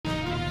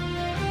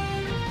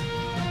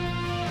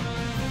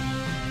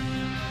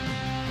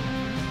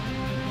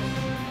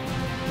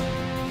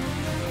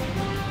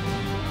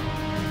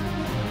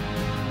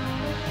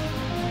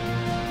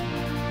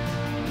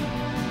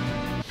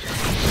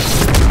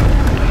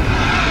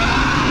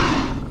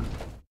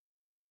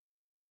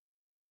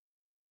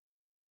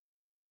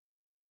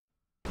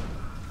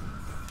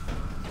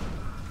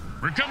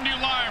We're coming to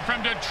you live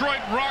from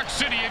Detroit Rock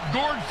City at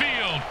Gord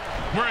Field,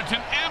 where it's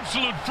an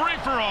absolute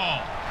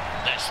free-for-all.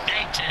 The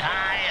stakes are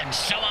high, and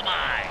so am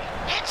I.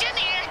 It's in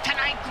the air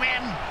tonight,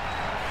 Grim.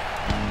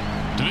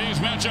 Today's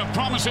matchup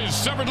promises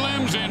severed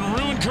limbs and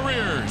ruined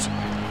careers.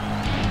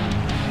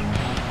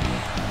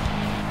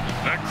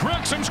 The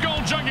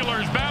Cracksumskull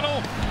Jugulars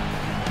battle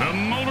the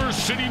Motor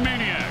City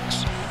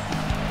Maniacs.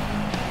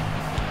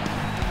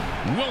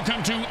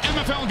 Welcome to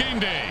MFL Game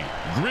Day.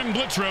 Grim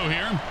Blitzrow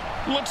here.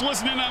 Let's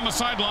listen in on the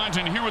sidelines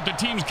and hear what the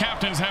team's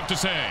captains have to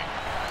say.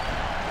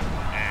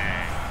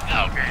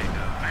 Okay,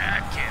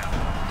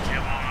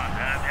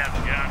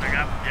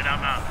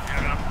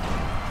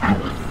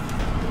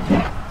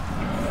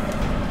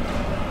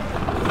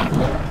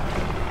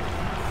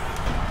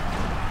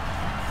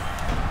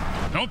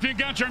 Hope you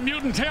got your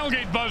mutant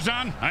tailgate buzz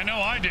on. I know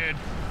I did.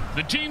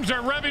 The teams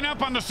are revving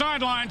up on the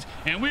sidelines,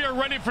 and we are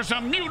ready for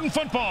some mutant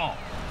football.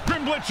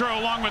 Grim Blitzrow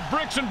along with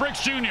Bricks and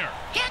Bricks Jr.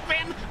 Yeah,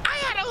 Grim, I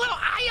had a little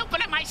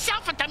eye-opener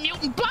myself at the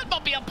mutant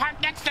bloodmobile park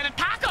next to the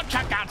taco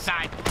truck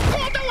outside.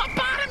 Pulled a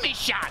lobotomy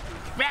shot.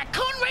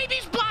 Raccoon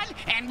rabies blood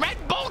and red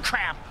bull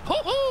crap.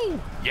 Hoo-hoo!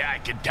 Yeah, I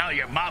can tell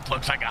your mouth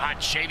looks like a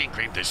hot shaving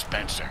cream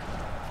dispenser.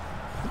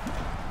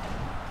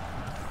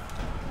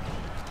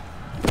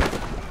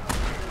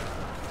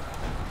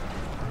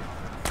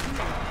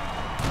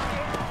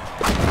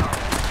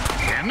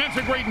 And that's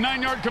a great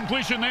 9-yard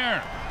completion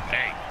there.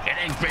 Hey, it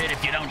ain't great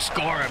if you don't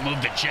score or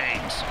move the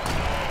chains.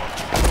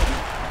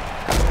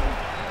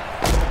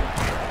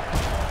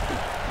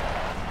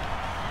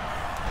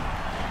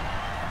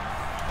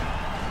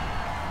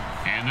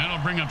 And that'll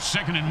bring up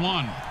 2nd and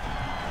 1.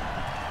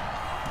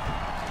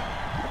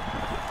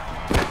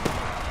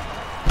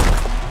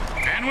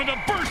 And with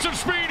a burst of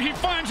speed, he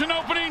finds an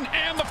opening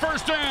and the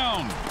first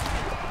down.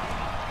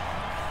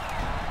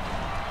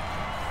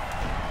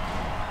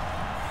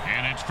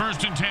 And it's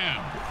 1st and 10.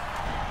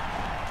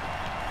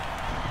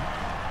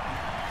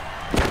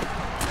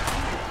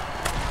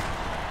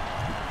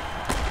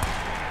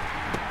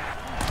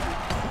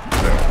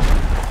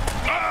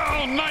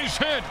 Oh, nice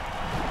hit.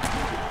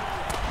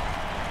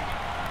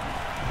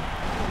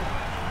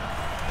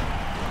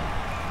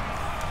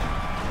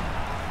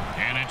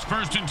 And it's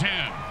 1st and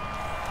 10.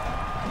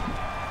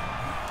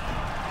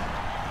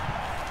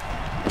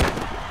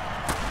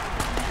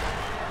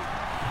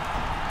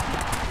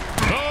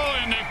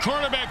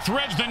 Quarterback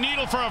threads the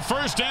needle for a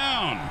first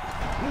down.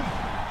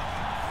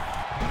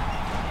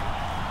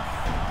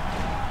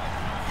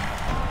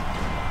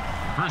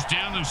 First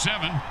down and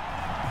 7.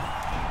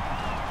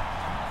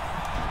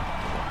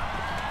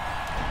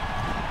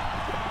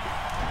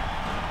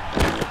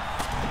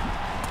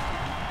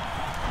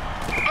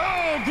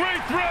 Oh,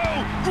 great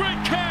throw, great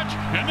catch,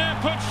 and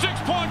that puts 6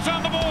 points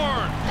on the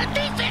board. The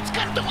defense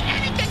couldn't do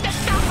anything to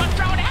stop a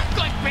throw that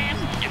good, Grim.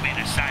 You mean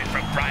aside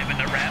from bribing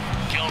the ref,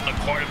 killing the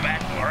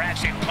quarterback, or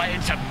actually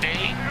playing some D?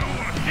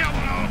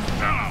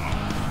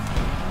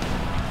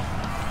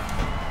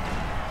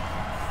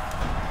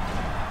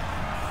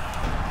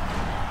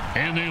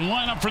 And they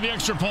line up for the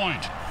extra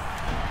point.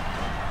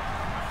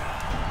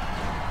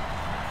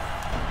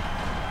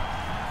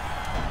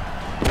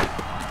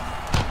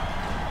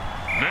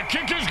 The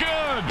kick is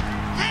good.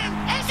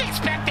 As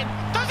expected,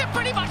 those are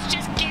pretty much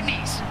just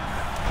gimmies.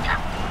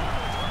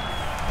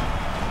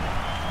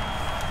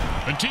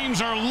 The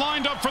teams are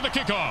lined up for the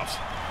kickoff.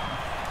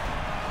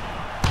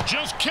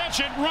 Just catch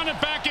it, run it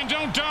back, and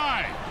don't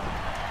die.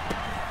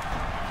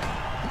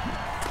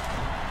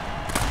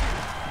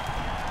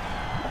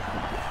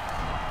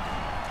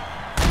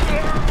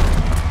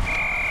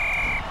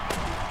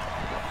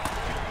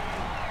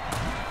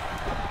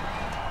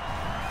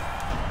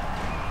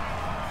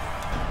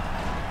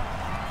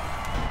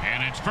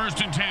 And it's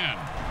 1st and 10.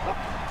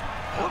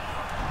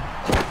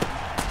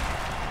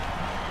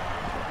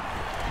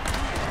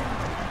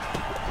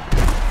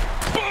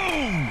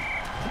 Boom!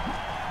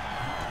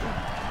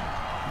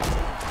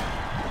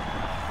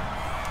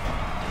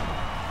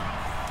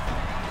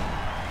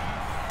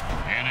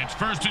 And it's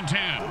 1st and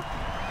 10.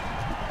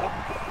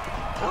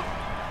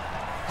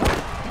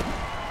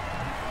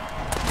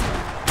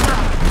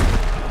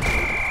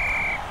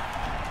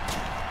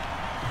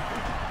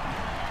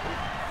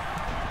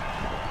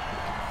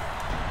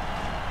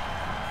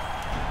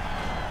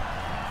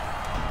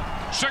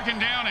 Second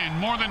down and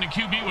more than the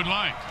QB would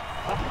like.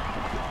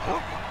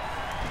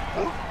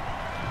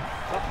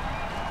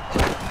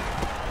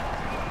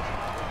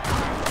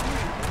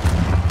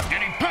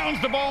 And he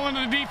pounds the ball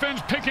into the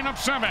defense, picking up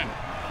 7.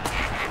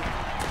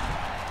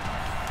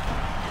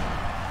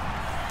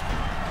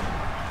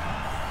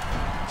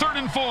 Third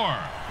and 4.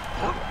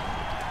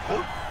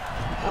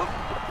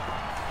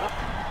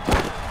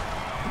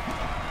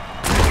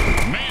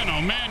 Man,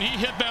 oh man, he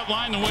hit that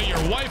line the way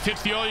your wife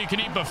hits the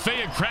all-you-can-eat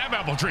buffet at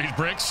crabapple trees,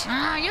 Bricks.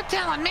 You're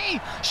telling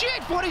me. She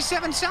ate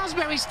 47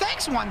 Salisbury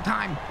steaks one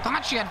time.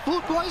 Thought she had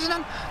food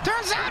poisoning.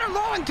 Turns out her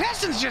lower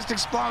intestines just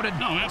exploded.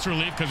 No, that's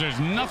relief, because there's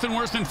nothing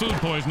worse than food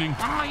poisoning.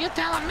 Oh, you're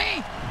telling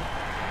me.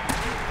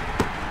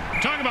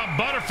 Talk about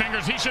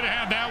Butterfingers, he should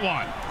have had that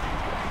one.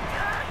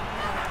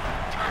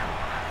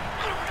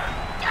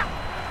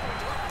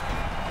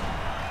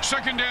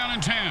 Second down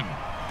and 10.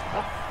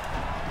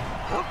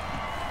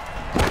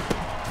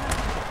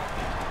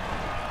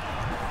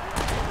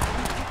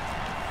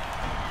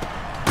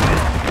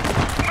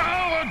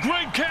 Oh, a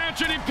great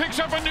catch, and he picks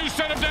up a new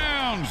set of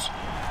downs.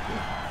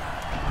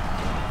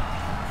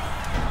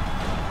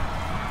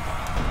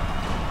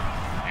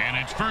 And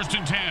it's first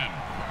and 10.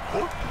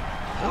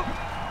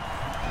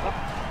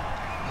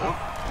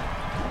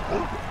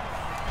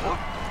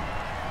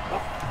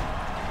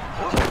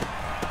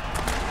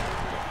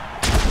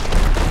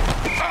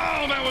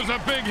 Oh, that was a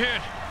big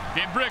hit.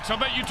 Hey, Bricks, I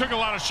bet you took a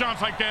lot of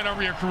shots like that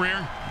over your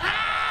career.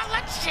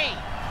 Let's see.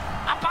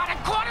 About a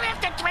quarter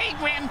after 3,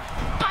 Grim,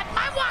 but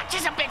my watch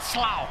is a bit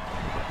slow.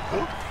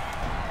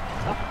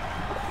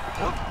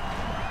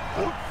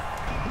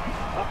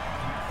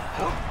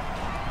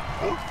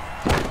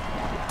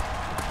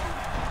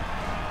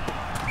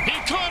 He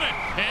caught it,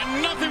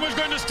 and nothing was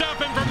going to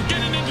stop him from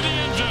getting into the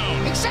end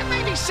zone. Except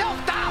maybe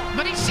self-doubt,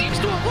 but he seems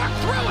to have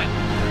worked through it.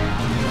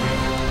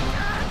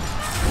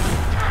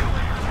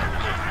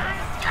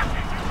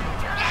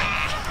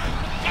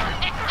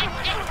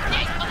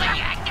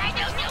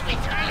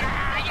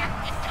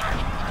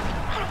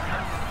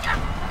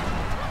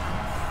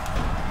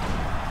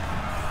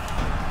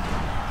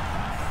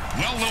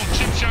 Well, little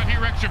chip shot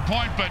here, extra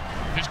point, but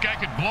this guy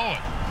could blow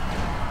it.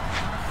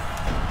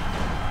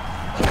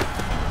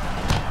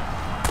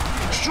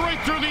 Straight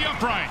through the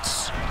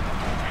uprights.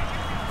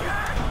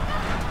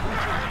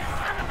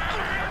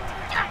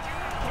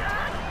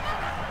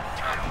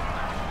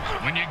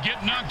 When you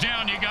get knocked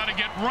down, you got to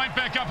get right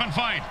back up and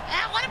fight.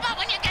 What about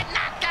when you get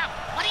knocked out?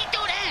 What do you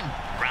do then?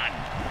 Run.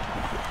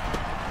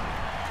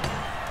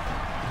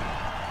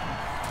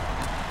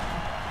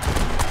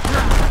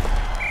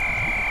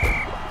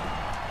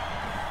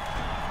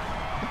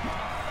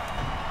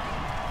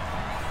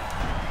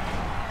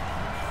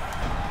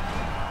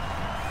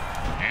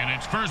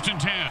 First and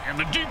 10, and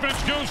the defense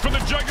goes for the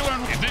jugular.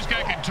 If this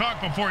guy could talk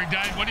before he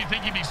died, what do you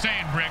think he'd be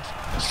saying, Bricks?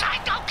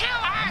 Psycho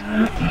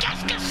killer!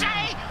 Just to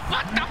say,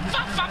 what the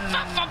fuck?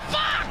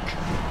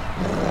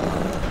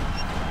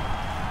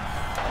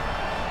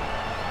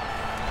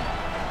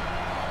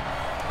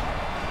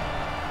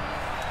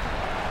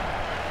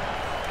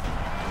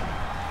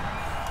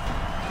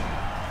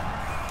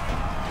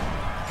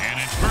 And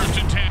it's first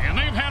and 10, and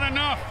they've had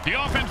enough. The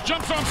offense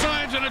jumps on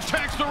sides and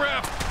attacks the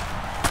ref.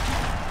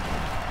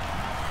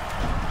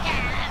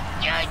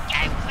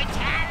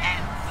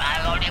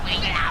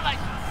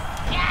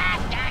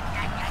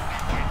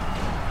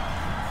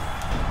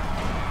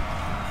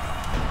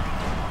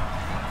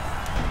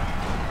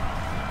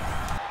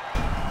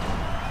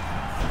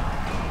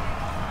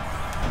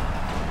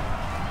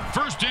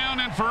 First down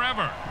and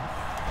forever.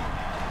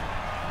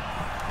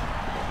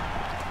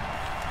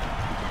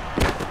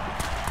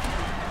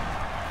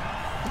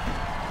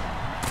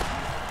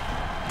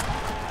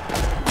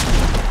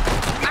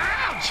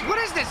 Ouch! What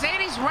is this,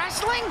 80s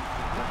wrestling?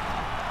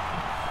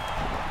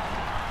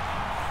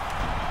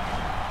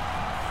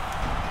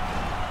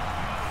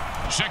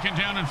 Second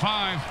down and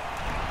 5.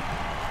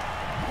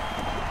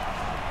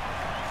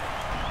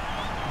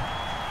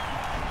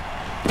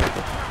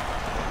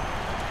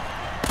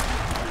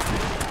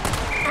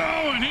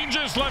 Oh, and he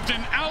just left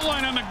an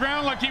outline on the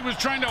ground like he was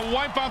trying to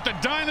wipe out the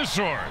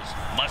dinosaurs.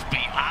 Must be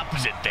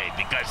opposite day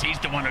because he's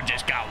the one who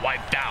just got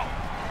wiped out.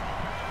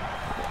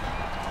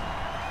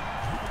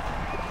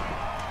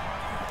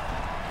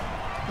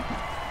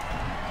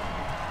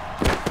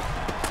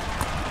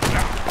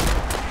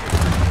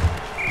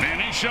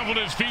 Shoveled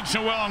his feet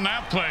so well on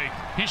that play.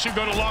 He should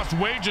go to lost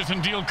wages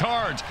and deal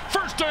cards.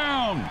 First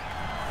down.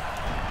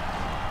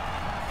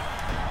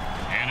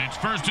 And it's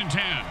first and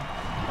 10.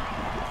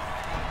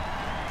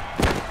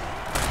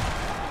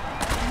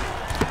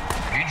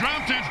 He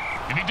dropped it.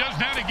 If he does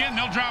that again,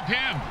 they'll drop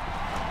him.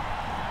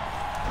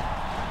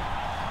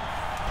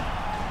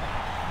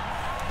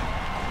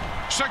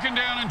 Second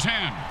down and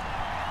 10.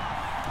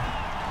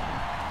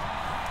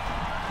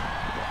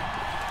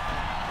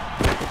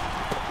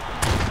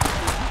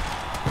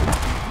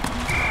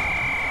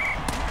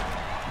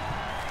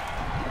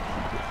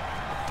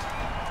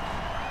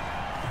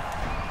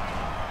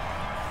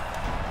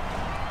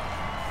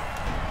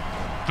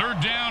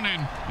 Third down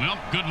and, well,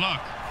 good luck.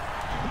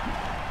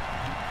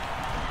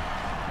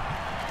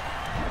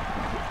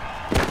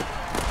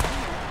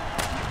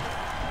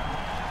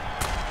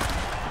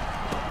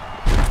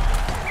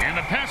 And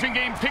the passing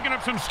game picking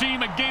up some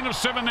steam, a gain of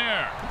 7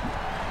 there.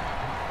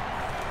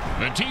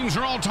 The teams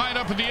are all tied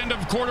up at the end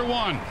of quarter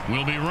 1.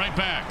 We'll be right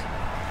back.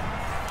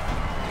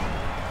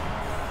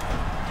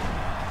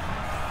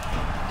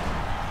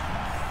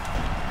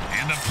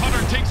 And the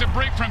punter takes a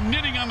break from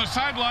knitting on the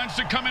sidelines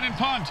to come in and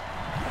punt.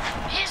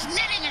 His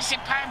knitting is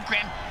superb,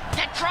 Grim.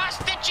 That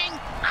cross-stitching,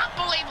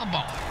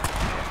 unbelievable.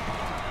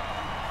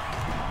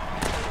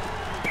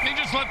 They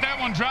just let that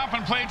one drop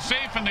and played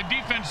safe, and the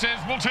defense says,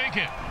 we'll take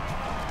it.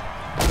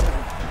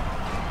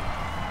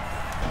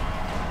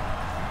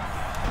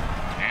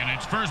 And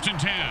it's first and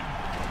 10.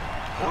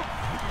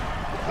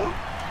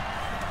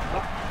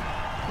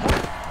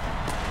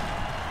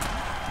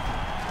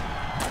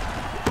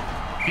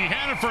 He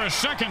had it for a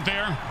second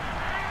there.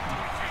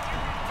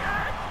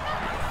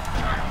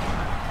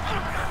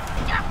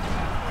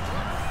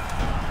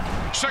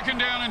 Second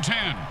down and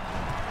 10.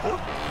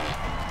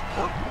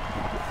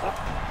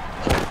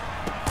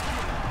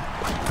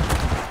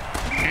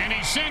 And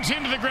he sinks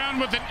into the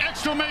ground with an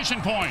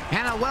exclamation point.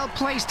 And a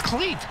well-placed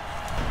cleat.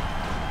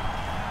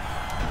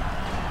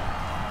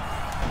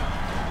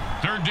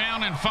 Third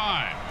down and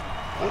 5.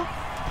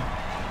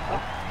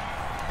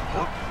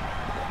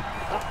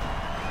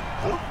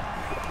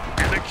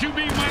 And the QB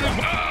might have...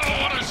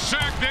 Oh, what a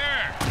sack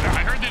there.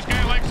 I heard this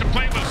guy likes to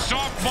play with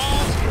soft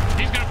balls.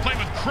 He's going to play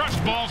with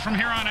crushed balls from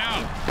here on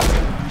out.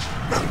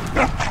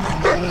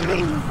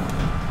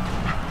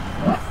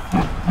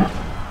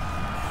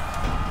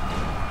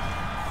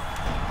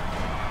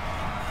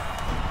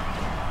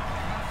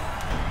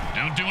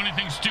 Don't do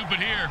anything stupid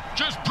here.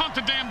 Just punt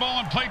the damn ball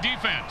and play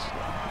defense.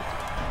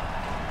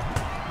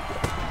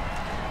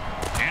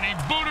 And he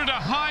booted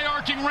a high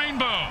arcing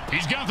rainbow.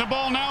 He's got the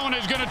ball now and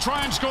is going to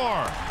try and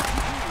score.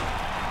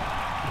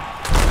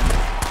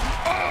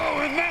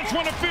 Oh, and that's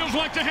what it feels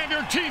like to have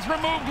your teeth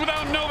removed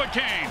without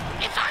Novocaine.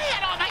 If I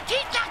had all my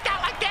teeth knocked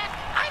out like that,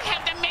 I'd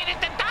have them made at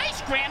the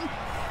dice, Grim.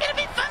 It'd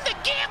be fun to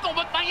gamble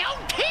with my own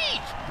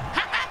teeth.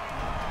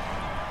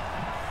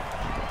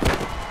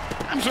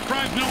 I'm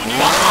surprised no one used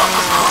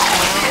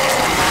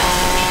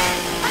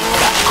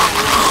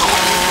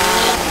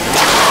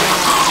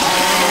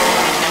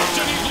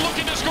He's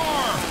looking to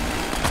score.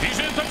 He's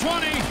at the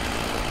 20.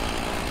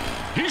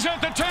 He's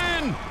at the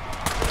 10.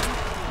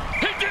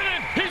 He did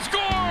it. He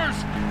scores.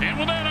 And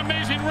with that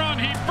amazing run,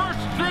 he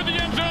bursts through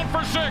the end zone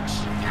for 6.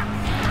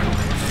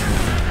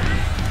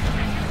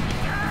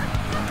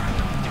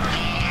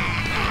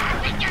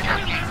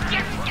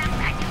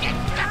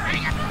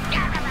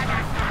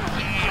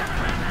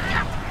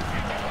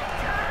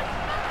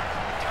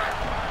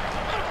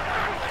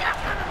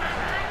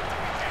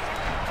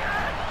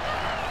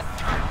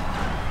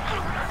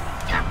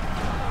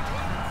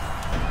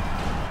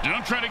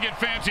 Don't try to get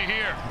fancy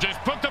here. Just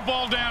put the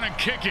ball down and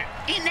kick it.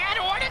 In that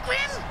order,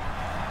 Grim?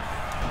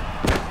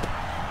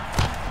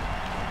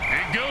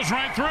 It goes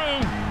right through.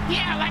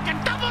 Yeah, like a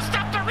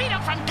double-stuffed burrito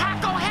from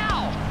Taco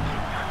Hell.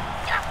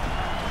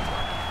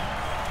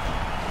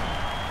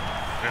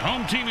 The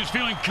home team is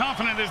feeling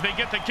confident as they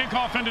get the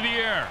kickoff into the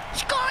air.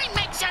 Scoring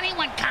makes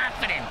anyone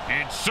confident.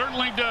 It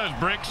certainly does,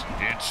 Bricks.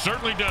 It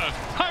certainly does.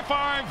 High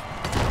five.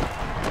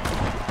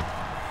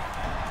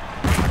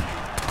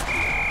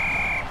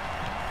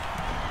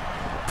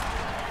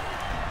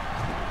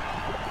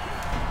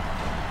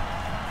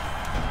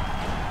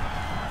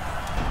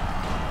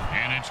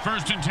 And it's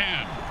 1st and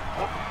 10.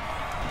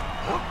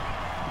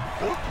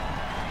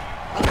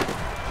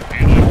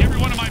 And like every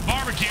one of my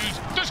barbecues,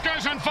 this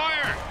guy's on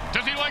fire.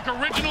 Does he like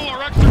original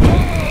or extra?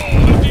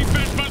 Oh, the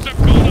defense must have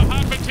pulled a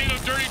hot potato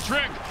dirty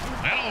trick.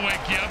 That'll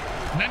wake you up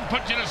and then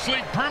put you to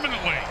sleep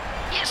permanently.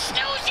 You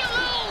snooze, you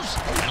lose.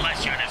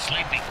 Unless you're in a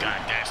sleeping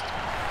contest.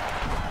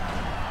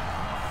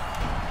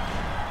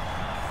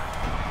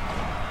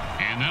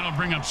 And that'll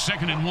bring up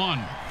 2nd and 1.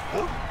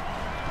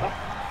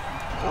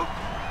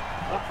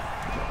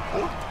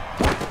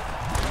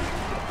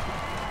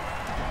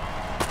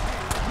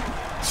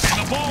 And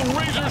the ball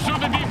razors through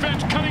the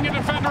defense, cutting a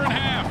defender in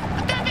half.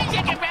 That means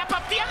you can wrap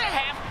up the other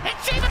half and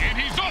save it. And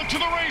he's off to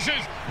the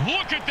races.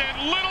 Look at that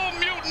little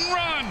mutant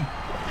run.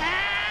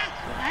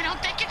 I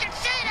don't think you can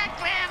say that,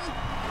 Grim.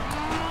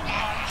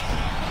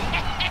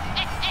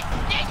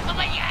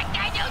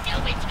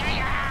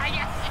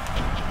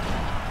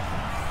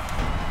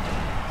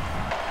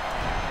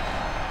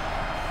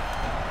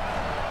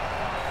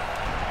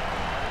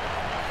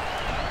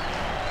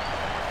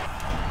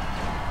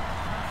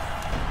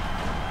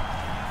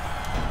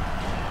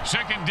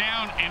 Second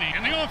down,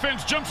 and the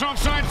offense jumps off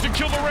sides to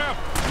kill the ref.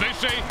 They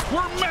say,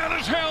 we're mad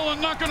as hell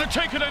and not going to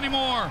take it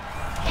anymore.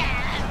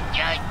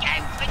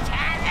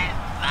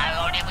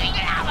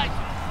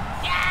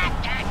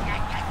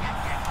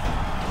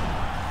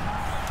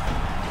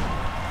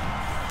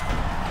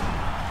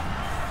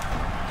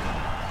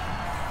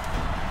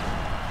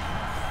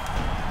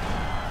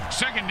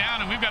 Second down,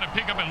 and we've got to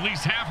pick up at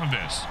least half of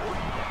this.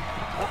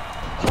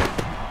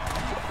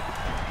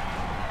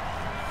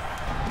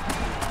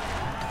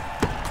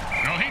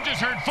 No, he just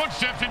heard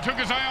footsteps and took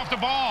his eye off the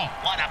ball.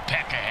 What a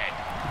peck ahead.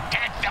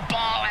 Catch the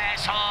ball,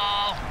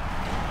 asshole.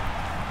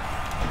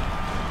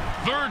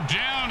 3rd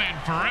down and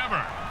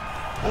forever.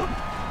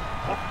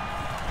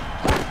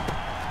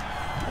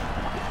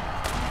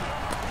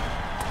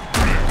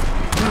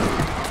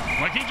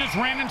 Like he just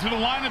ran into the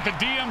line at the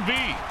DMV.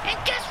 And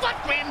guess what,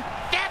 Grim?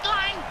 That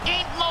line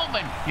ain't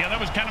moving. Yeah, that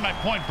was kind of my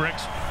point,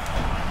 Bricks.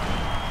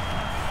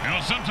 You know,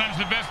 sometimes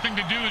the best thing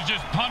to do is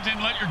just punt and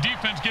let your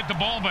defense get the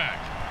ball back.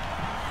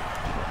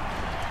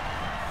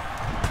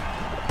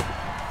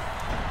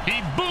 He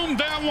boomed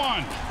that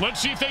one.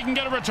 Let's see if they can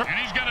get a return. And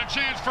he's got a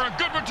chance for a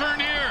good return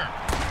here.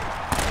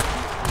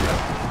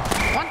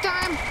 One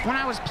time, when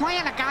I was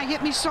playing, a guy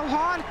hit me so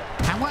hard,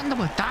 I went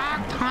into a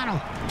dark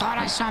tunnel. Thought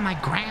I saw my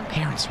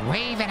grandparents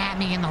waving at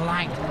me in the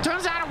light.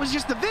 Turns out it was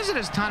just the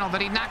visitor's tunnel that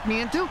he knocked me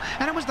into,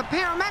 and it was the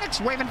paramedics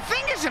waving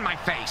fingers in my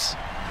face.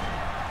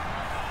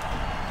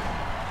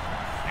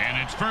 And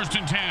it's 1st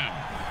and 10.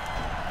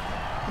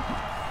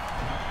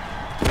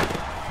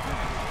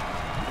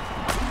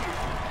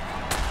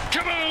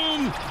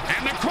 Kaboom!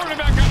 And the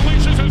quarterback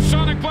unleashes a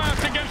sonic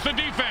blast against the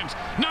defense,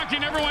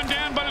 knocking everyone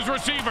down but his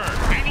receiver.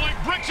 And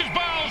like bricks his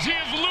balls, he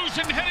is loose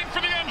and heading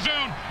for the end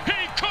zone.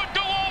 He could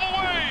go all the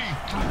way.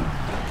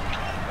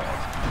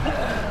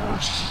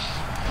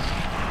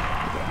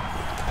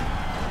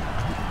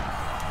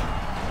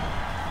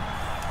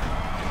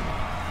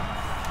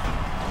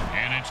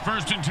 And it's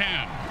 1st and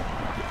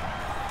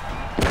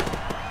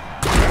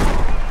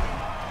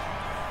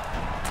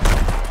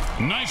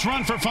 10. Nice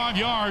run for 5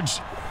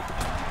 yards.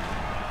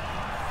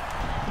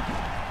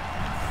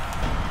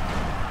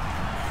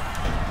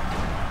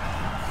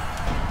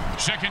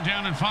 Second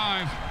down and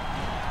 5.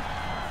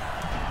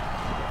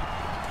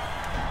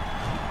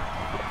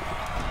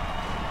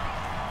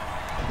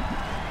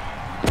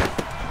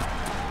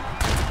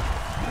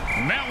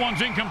 And that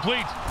one's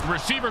incomplete. The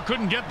receiver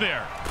couldn't get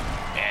there.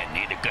 And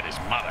neither could his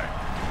mother.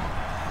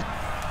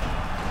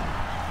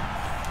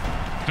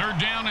 3rd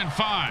down and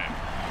 5.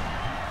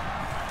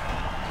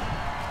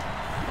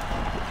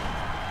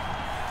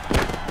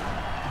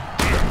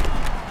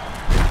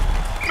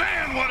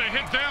 Man, what a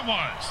hit that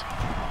was.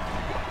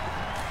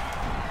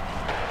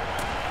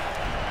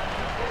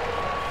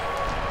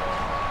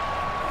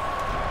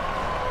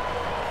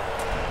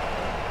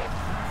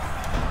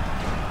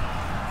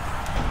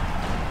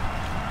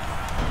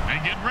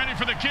 Ready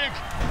for the kick.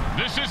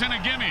 This isn't a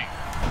gimme.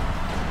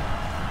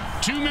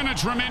 2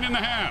 minutes remain in the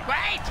half.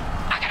 Wait!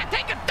 I gotta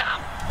take a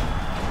dump!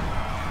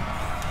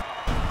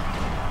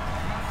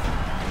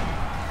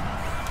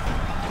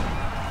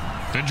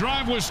 The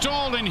drive was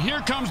stalled, and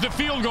here comes the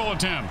field goal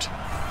attempt.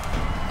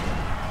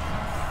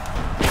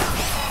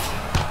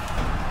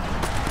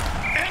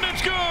 And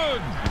it's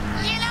good!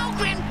 You know,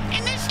 Grim,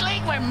 in this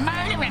league where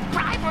murder and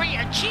bribery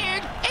are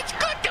cheered, it's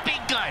good to be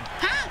good,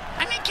 huh?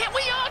 I mean, can't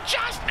we all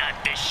just... Not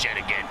this shit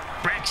again.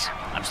 Bricks,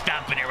 I'm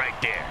stopping it right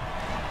there.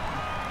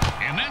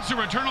 And that's a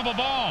returnable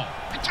ball.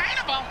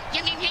 Returnable?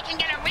 You mean he can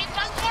get a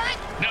refund for it?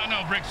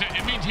 No, Bricks,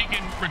 it means he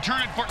can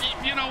return it for...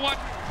 You know what?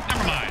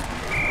 Never mind.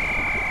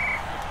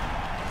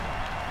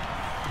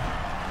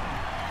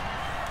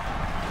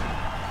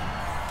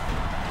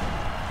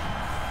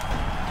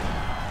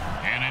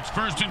 And it's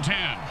 1st and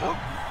 10.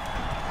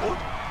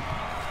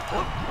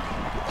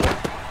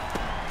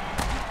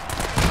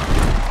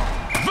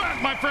 That,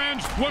 my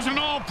friends, was an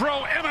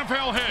all-pro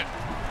MFL hit.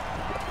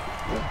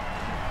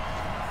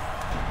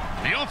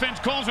 The offense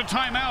calls a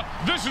timeout.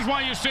 This is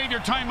why you save your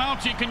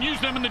timeouts. You can use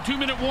them in the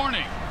 2-minute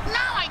warning.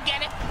 Now I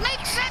get it.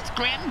 Makes sense,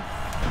 Grim.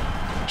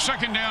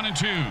 2nd down and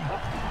 2.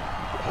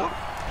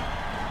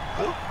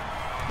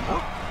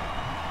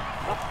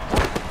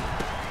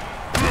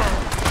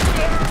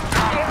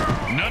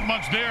 Not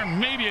much there,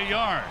 maybe a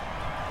yard.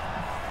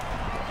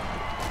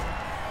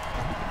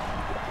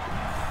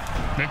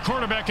 The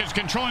quarterback is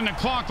controlling the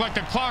clock like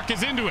the clock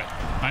is into it.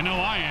 I know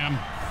I am.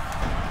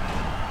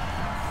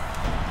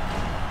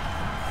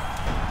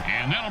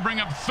 And that'll bring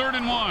up 3rd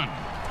and 1.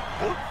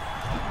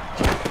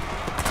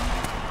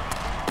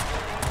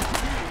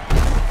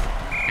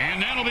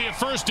 And that'll be a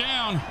 1st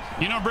down.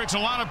 You know, Bricks, a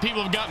lot of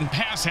people have gotten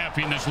pass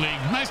happy in this league.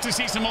 Nice to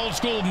see some old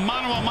school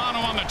mano-a-mano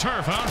on the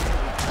turf, huh?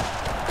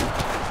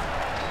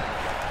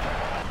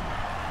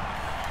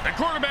 The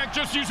quarterback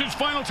just used his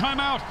final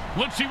timeout.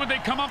 Let's see what they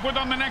come up with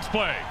on the next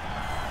play.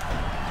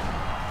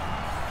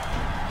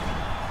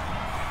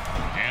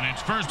 And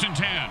it's 1st and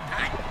 10.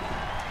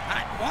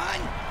 Hot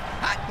 1,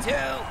 hot 2,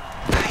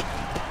 hot...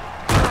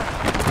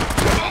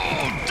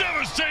 Oh,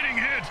 devastating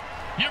hit.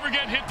 You ever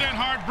get hit that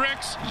hard,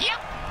 Bricks? Yep.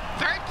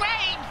 3rd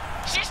grade.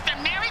 Sister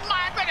Mary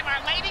Margaret of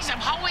Our Ladies of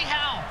Holy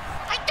Hell.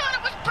 I thought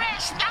it was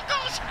brass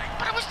knuckles,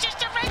 but it was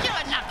just a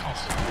regular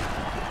knuckles.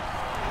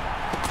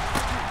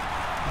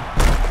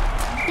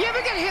 You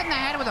ever get hit in the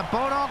head with a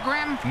boat-all,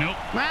 Grim? Nope.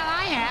 Well,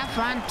 I have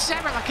on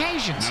several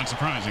occasions. Not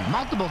surprising.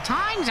 Multiple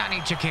times on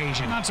each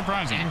occasion. Not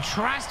surprising. And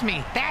trust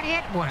me, that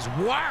hit was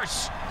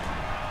worse.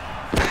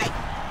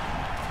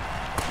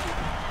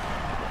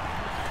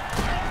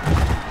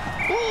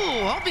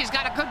 Ooh, hope he's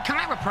got a good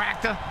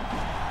chiropractor.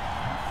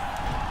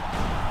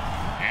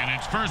 And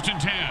it's 1st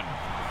and 10.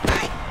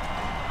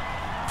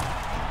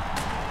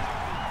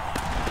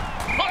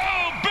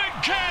 Oh, big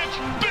catch,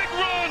 big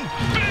run,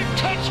 big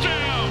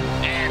touchdown.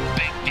 And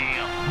big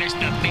deal.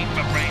 Mr. Meat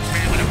for brain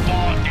ran with a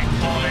ball and didn't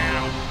fall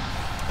down.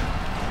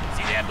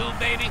 See that move,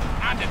 baby?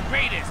 I'm the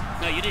greatest.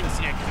 No, you didn't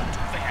see that because I'm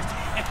too fast.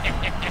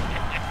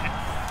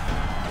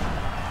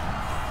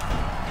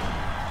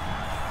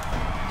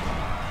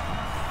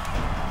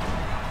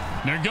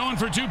 They're going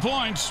for 2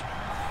 points.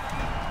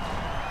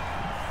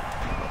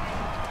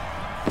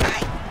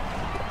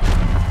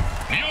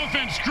 The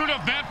offense screwed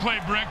up that play,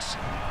 Bricks.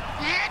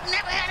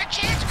 Never had a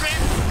chance, Grim.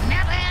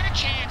 Never had a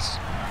chance.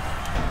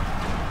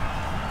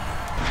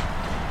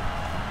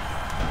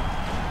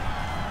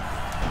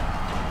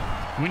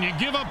 When you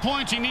give up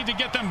points, you need to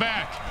get them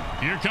back.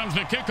 Here comes the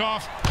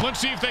kickoff. Let's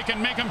see if they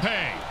can make them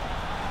pay.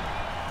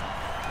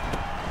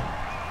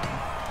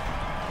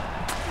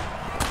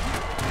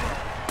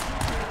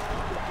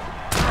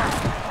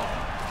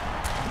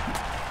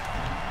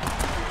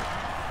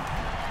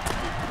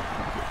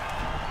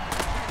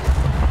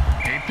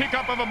 A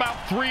pickup of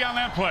about 3 on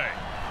that play.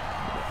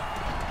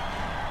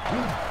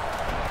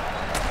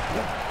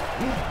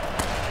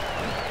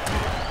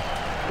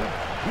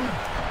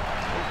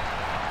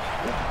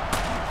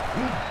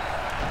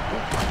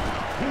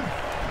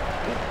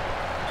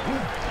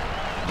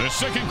 The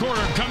second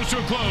quarter comes to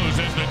a close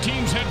as the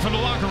teams head for the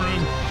locker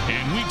room,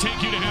 and we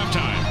take you to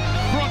halftime.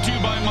 Brought to you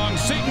by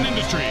Monsatan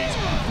Industries.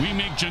 We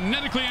make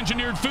genetically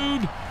engineered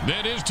food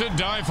that is to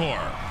die for.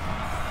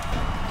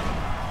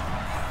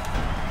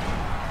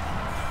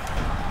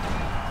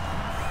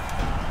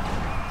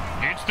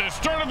 It's the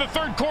start of the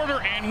third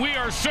quarter, and we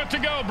are set to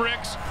go,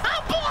 Bricks.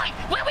 Oh, boy!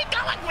 Where we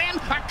going, Grim?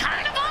 A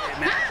carnival?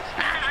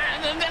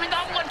 I'm gonna go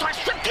to a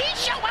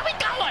striptease show. Where we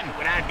going?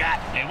 What I got?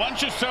 Hey, why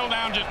don't you settle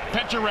down? Just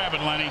pet your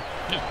rabbit, Lenny.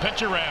 Just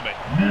pet your rabbit.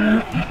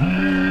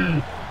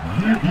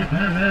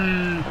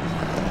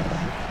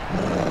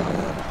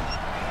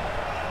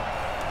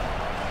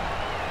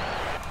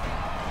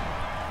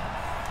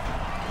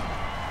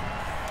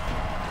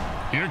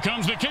 Here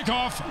comes the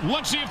kickoff.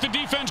 Let's see if the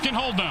defense can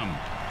hold them.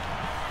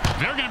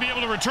 They're going to be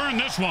able to return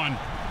this one.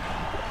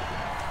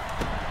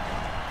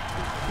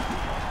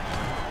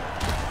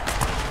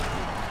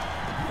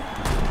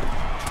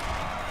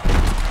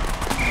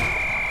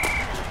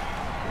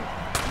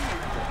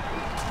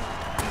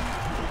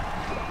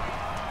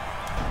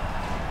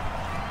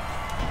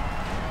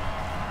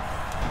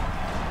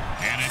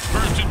 And it's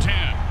 1st and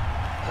 10.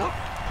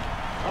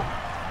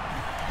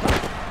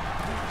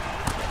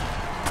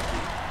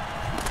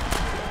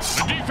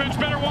 The defense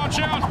better watch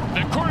out.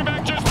 The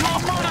quarterback just threw a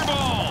murder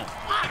ball.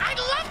 I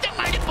love the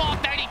murder ball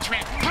dirty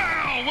trick.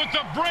 Pow! With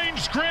the brain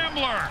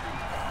scrambler.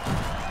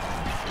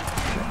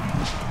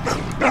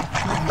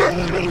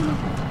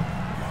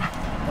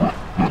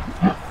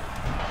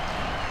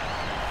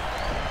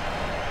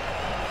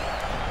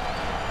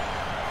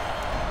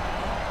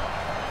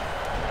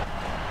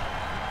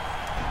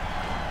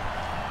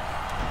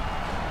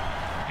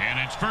 And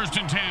it's 1st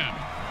and 10.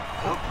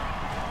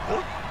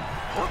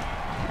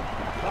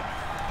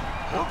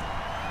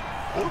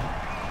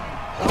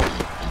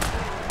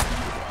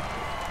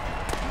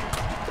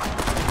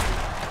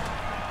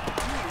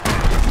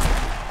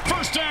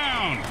 First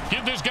down.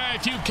 Give this guy a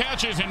few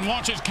catches and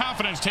watch his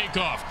confidence take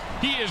off.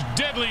 He is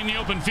deadly in the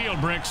open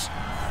field, Bricks.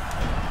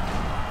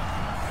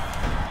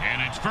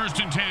 And it's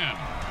 1st and 10.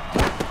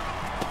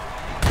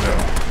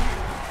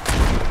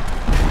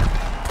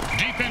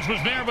 Defense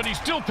was there, but he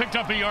still picked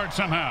up a yard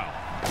somehow.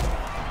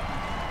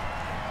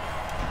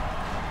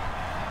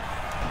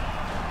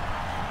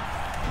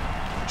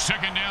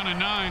 Second down and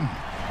 9.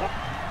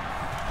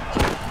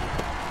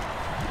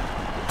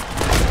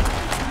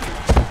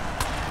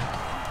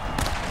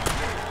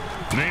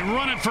 They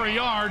run it for a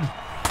yard.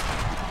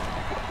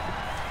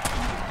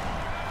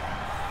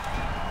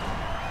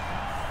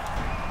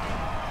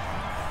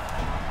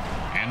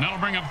 And that'll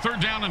bring up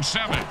 3rd down and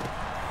 7.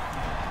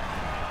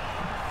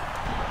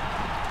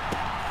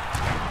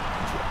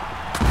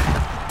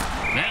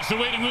 That's the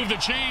way to move the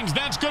chains.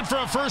 That's good for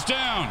a 1st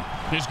down.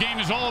 This game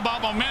is all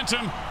about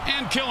momentum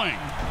and killing.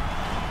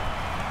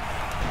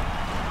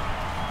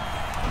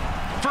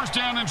 1st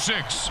down and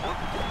 6.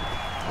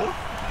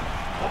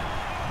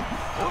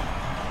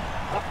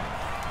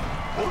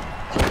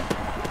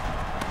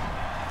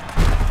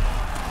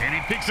 And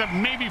he picks up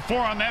maybe 4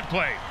 on that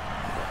play.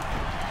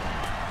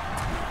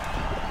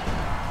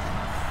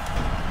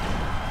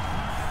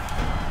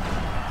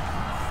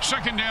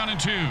 Second down and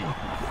 2.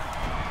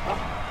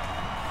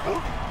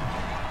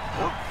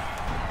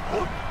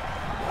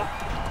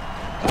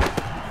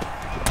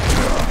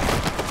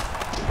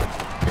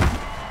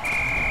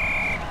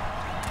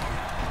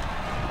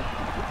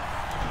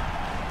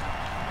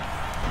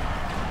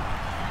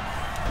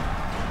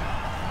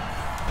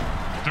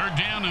 Third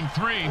down and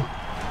 3.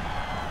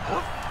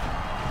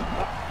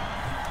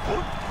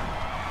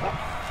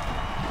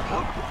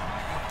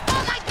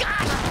 Oh, my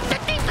God! The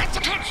defense...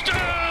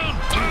 Touchdown!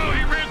 Oh,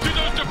 he ran through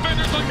those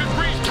defenders like a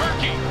greased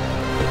turkey.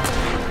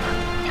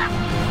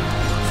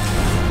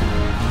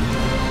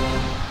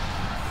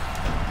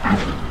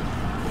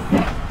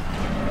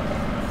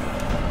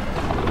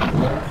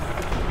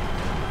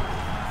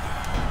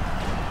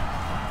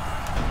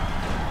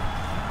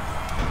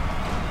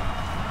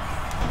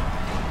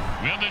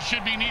 Well, this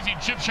should be an easy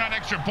chip shot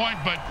extra point,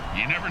 but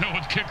you never know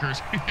with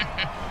kickers.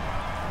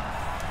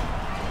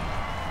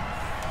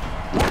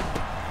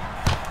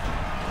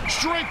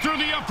 Straight through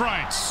the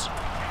uprights.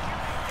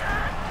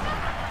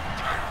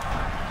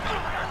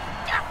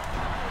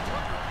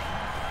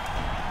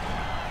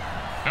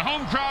 The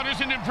home crowd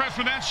isn't impressed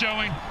with that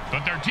showing,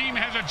 but their team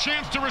has a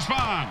chance to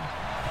respond.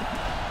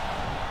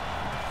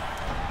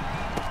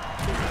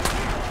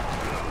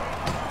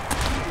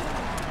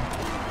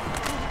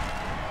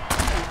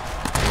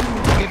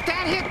 If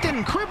that hit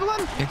didn't cripple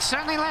him, It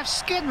certainly left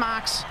skid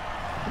marks.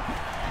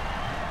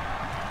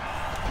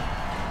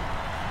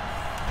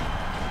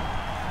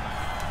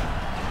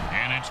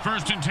 And it's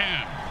 1st and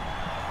 10.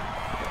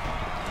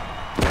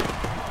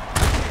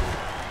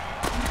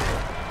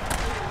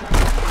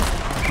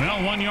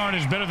 Well, 1 yard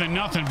is better than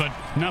nothing, but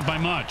not by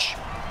much.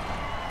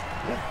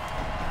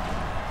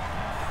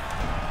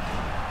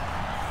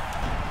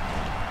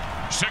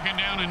 Second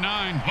down and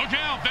 9. Look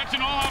out, that's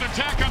an all-out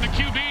attack on the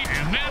QB.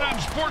 And that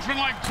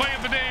unsportsmanlike play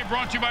of the day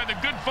brought to you by the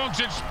good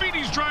folks at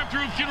Speedy's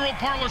Drive-Thru Funeral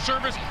Parlor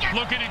Service,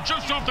 located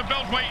just off the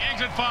Beltway,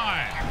 exit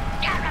 5.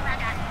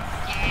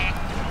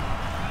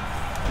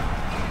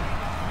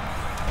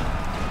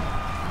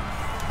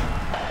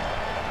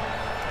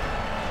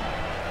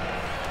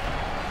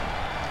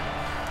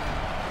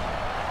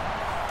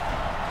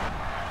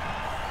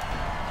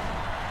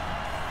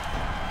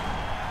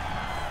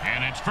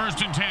 And it's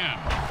 1st and 10.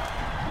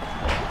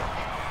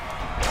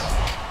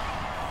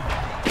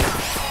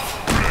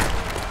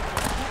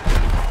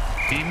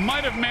 He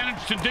might have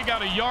managed to dig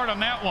out a yard on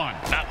that one.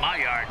 Not my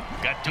yard.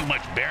 Got too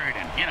much buried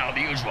in, you know, the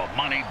usual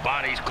money,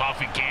 bodies,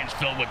 coffee cans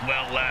filled with,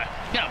 well,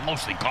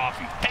 mostly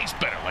coffee. Tastes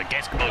better, like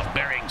Eskimos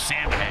burying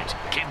salmon heads,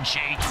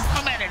 kimchi.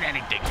 I'm at it,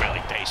 anything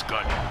really tastes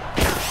good.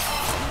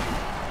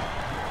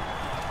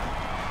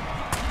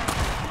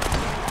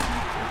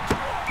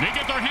 They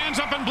get their hands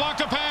up and block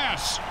the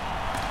pass.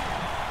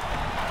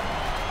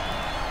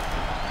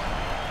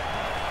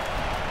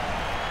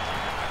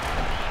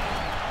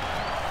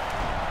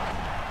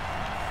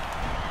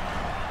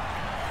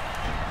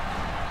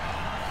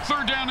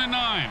 Third down and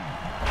 9.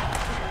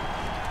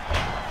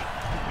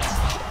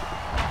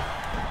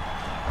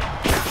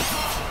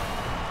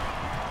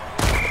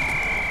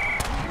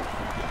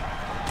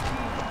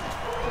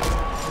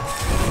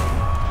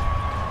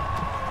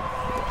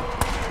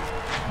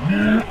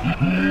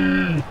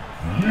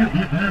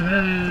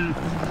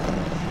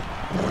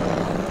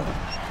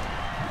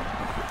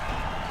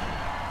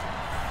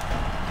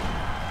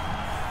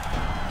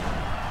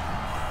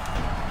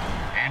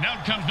 And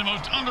out comes the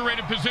most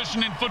underrated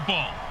position in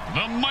football,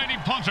 the mighty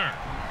punter.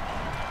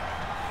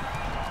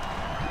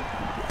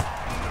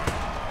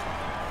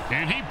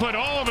 And he put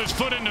all of his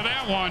foot into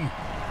that one.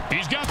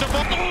 He's got the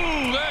ball.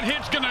 Ooh, that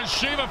hit's going to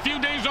shave a few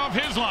days off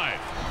his life.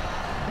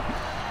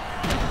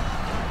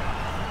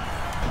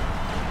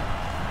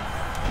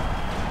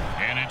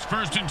 And it's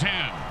 1st and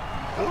 10.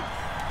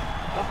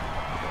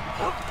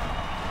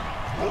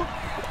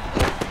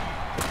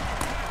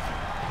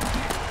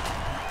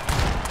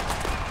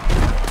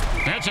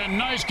 That's a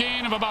nice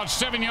gain of about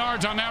 7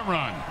 yards on that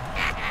run.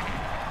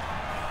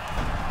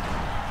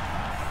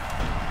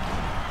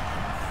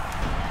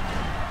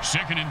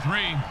 Second and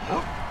 3.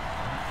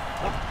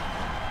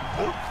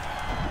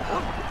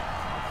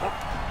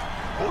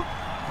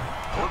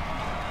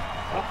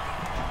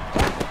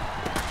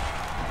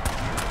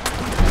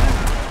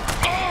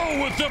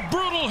 Oh, with the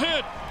brutal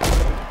hit.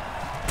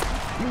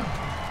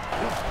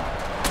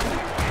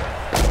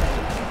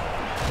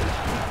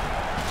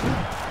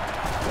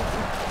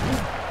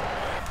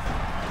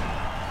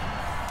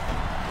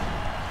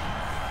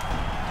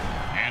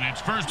 And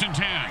it's 1st and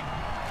 10.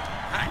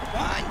 Hot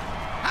 1,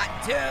 hot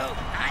 2,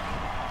 hot.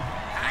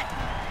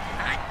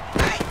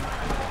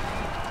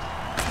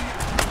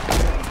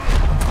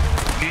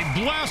 He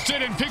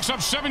blasted and picks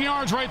up 7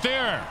 yards right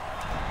there.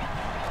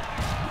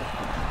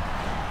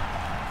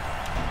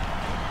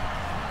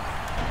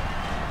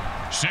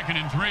 Second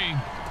and 3.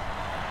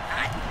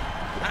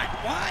 Hot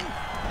 1,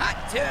 hot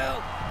 2,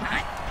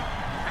 hot.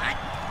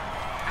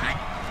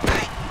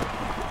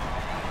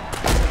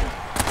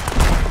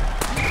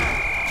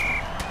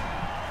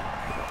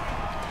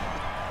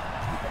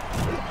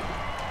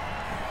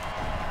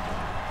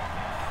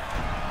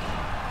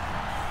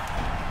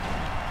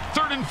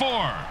 Third and 4.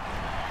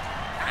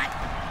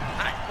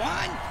 Hot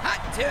 1,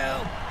 hot 2,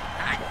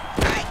 hot.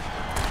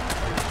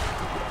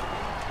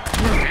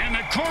 And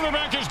the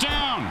quarterback is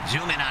down.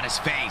 Zoom in on his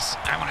face.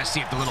 I want to see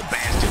if the little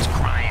bastard's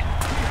crying.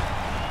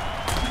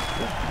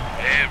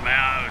 Hey,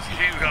 man,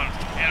 he was on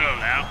the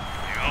now.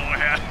 You know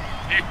what happened?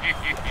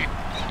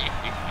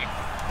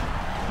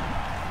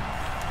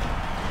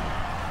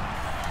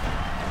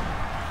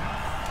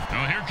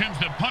 Well, here comes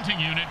the punting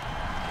unit.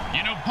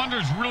 You know,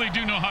 punters really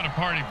do know how to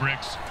party,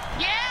 Bricks.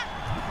 Yeah?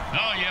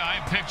 Oh, yeah, I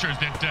have pictures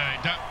that,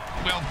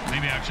 well,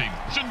 maybe actually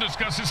shouldn't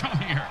discuss this on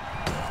here.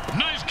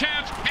 Nice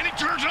catch, and he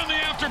turns on the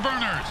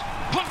afterburners.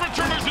 Punt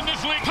returners in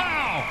this league.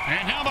 Pow!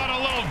 And how about a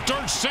little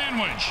dirt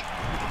sandwich?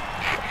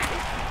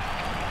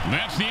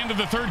 That's the end of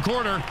the third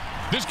quarter.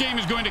 This game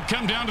is going to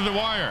come down to the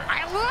wire.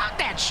 I love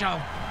that show.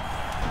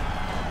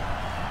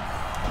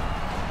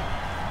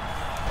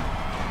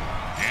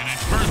 And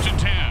it's 1st and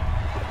 10.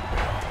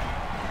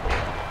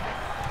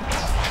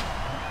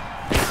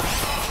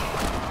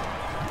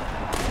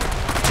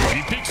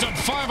 He picks up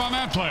 5 on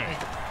that play.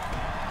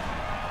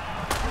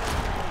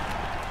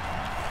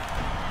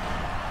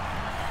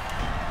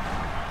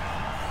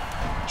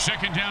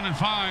 Second down and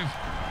 5.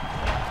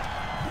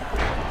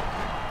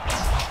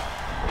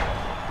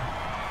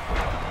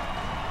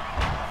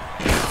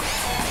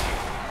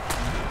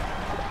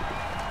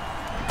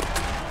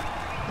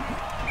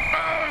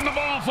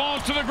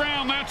 Throws to the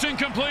ground. That's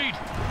incomplete.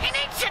 He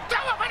needs to throw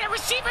it where the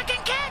receiver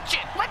can catch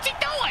it. What's he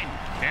doing?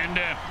 And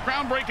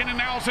groundbreaking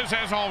analysis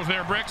as always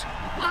there, Bricks.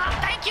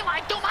 Thank you.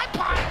 I do my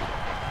part.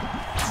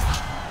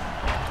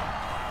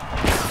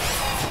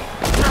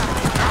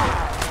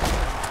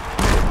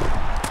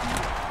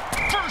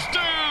 First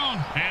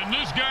down. And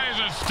this guy is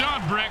a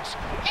stud, Bricks.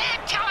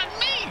 You're telling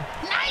me.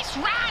 Nice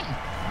run.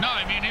 No,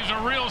 I mean, he's a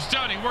real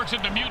stud. He works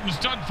at the Mutant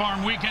Stud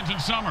Farm weekends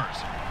and summers.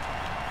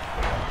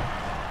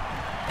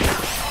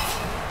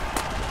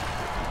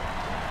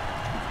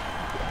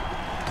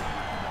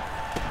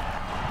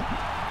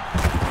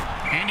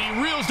 And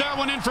he reels that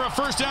one in for a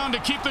first down to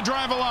keep the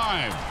drive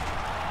alive.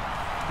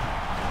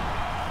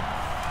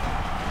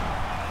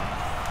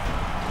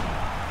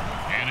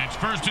 And it's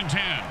 1st and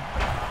 10.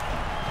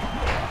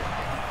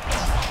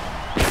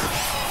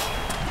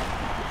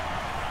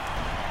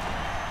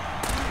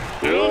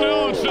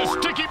 No, it's the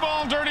sticky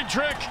ball dirty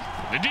trick.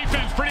 The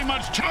defense pretty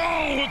much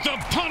with the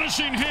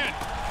punishing hit.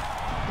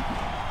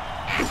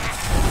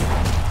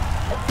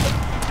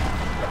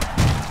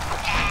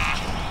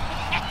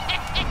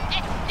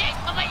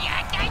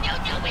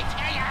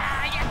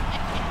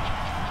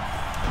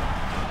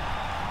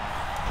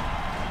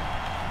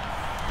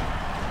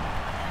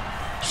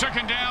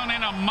 Second down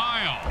and a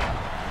mile.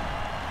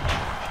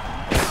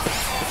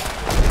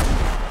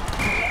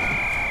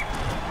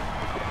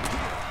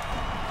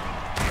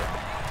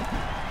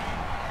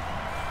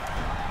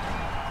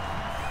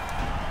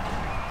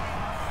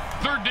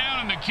 Third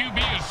down and the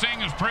QB is saying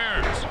his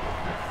prayers.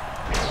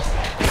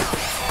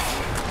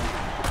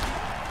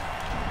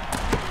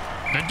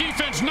 The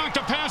defense knocked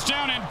the pass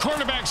down and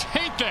quarterbacks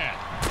hate that.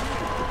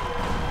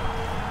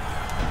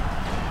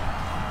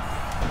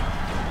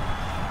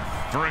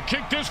 For a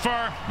kick this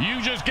far, you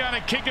just got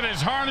to kick it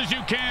as hard as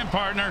you can,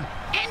 partner.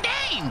 And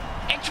aim.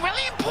 It's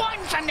really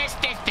important from this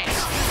distance.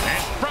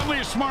 It's probably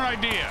a smart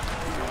idea.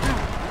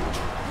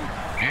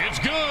 It's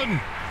good.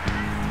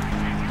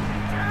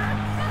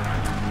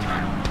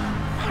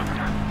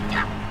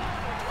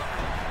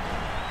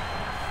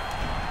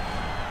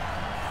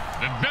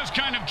 The best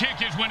kind of kick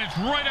is when it's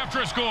right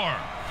after a score.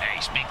 Hey,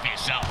 speak for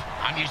yourself.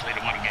 I'm usually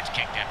the one who gets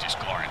kicked after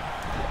scoring.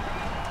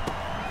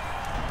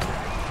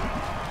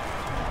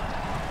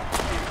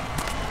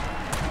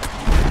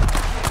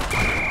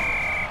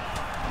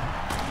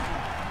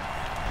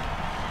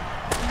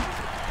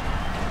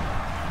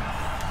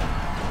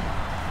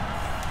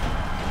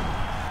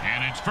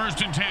 And it's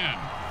 1st and 10.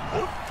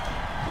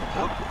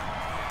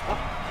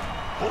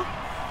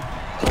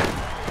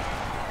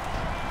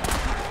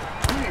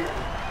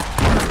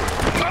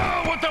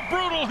 With a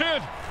brutal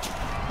hit.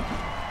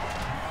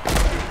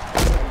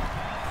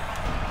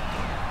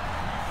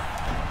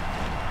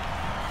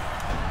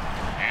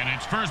 And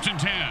it's 1st and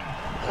 10.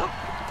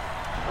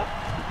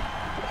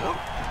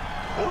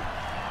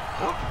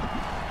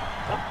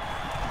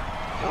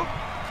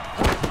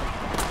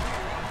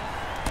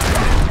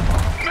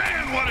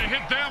 Man, what a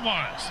hit that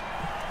was.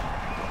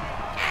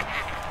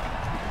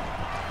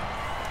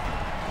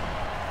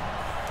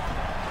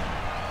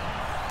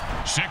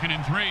 Second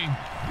and 3.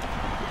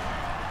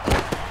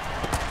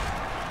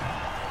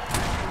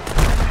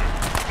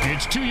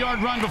 It's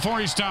 2-yard run before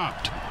he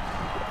stopped.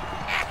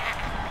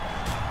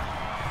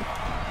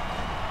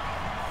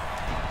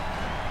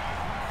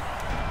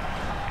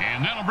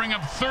 And that'll bring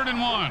up 3rd and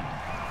 1.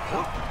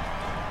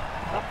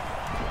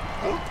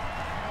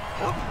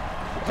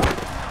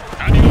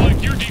 How do you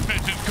like your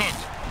defense is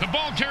cooked? The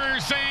ball carrier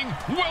is saying,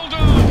 well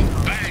done.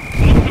 Bang.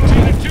 1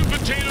 potato, 2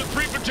 potato,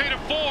 3 potato,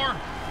 4.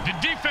 The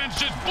defense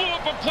just blew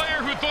up a player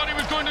who thought he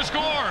was going to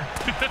score.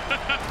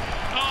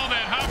 Oh,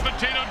 that hot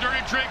potato dirty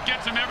trick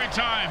gets him every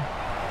time.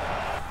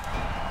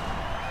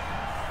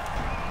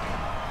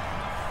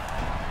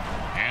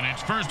 And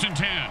it's 1st and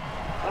 10.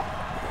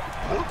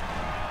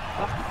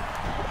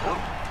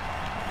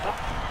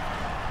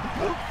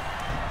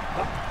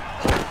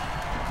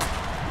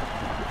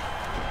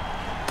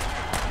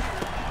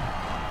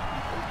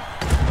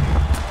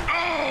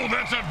 Oh,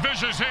 that's a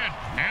vicious hit,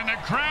 and the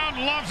crowd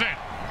loves it.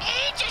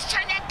 He just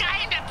turned that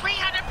guy into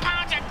 300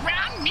 pounds of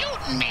ground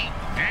mutant meat.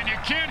 And you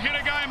can't hit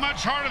a guy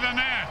much harder than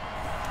that.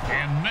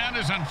 And that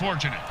is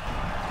unfortunate.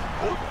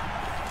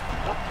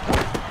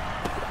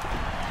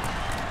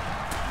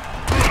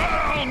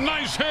 Oh,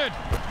 nice hit.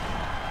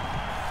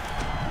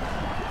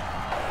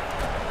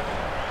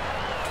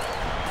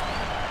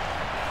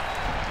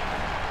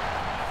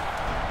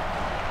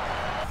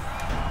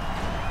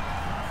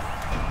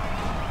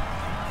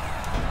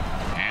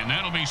 And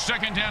that'll be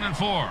 2nd down and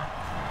 4.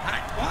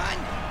 Hot 1,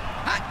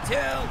 hot 2,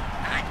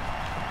 hot.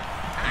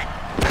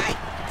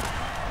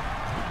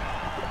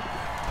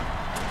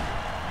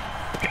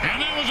 And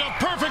that was a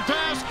perfect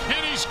pass,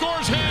 and he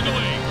scores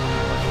handily.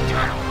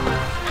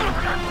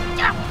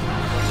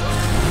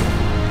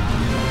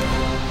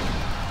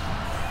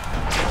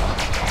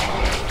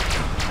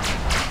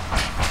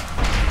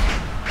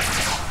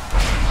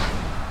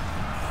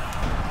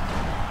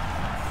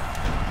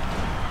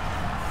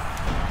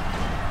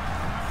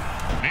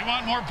 They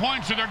want more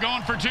points, so they're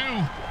going for 2.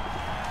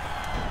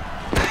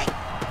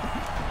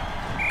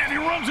 And he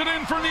runs it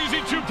in for an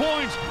easy 2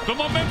 points. The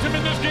momentum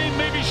in this game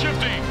may be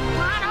shifting.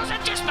 Those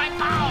are just my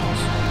balls.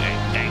 Hey,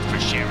 thanks for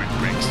sharing,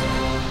 Bricks.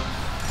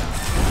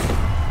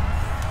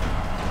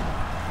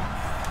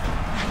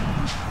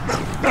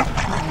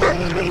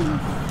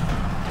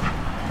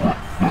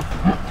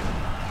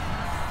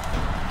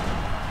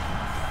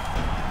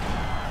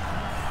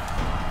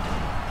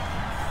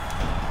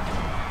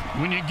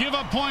 When you give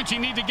up points, you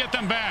need to get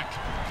them back.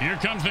 Here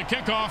comes the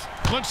kickoff.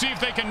 Let's see if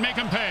they can make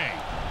them pay.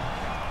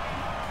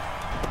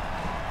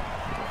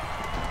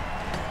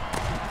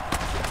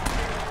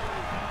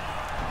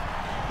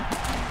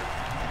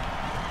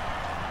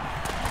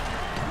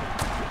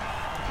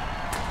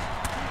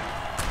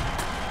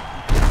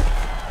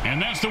 And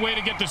that's the way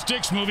to get the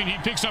sticks moving. He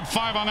picks up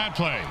 5 on that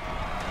play.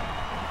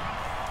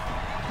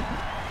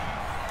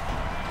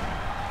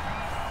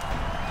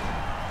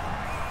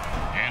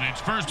 And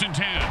it's 1st and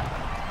 10.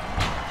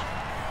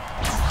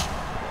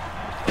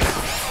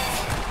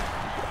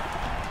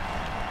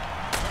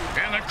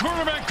 And the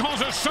quarterback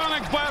calls a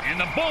sonic blast, and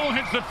the ball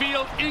hits the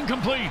field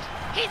incomplete.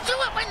 He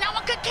threw it when no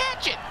one could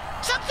catch it.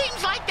 Some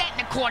things like that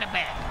in a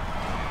quarterback.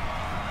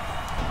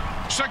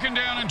 2nd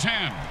down and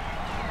 10.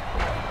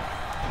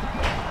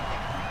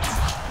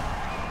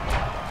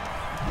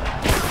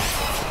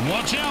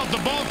 Watch out, the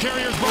ball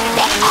carrier's running.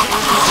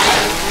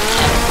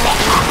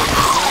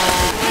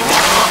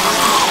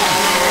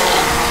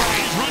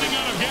 He's running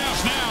out of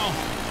gas now.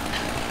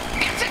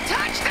 It's a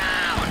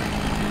touchdown!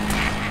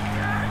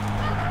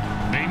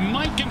 They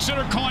might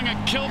consider calling a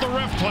kill the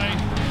ref play.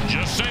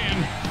 Just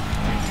saying.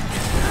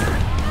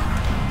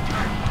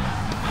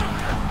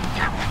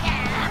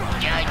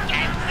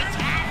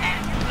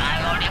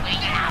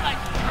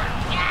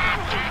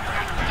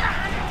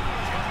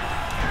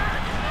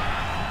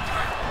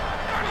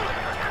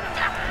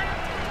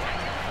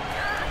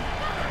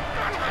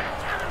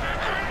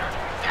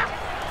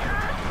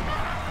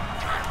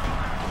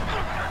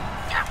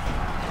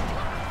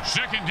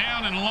 Second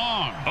down and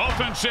long.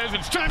 Offense says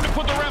it's time to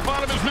put the ref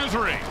out of his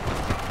misery.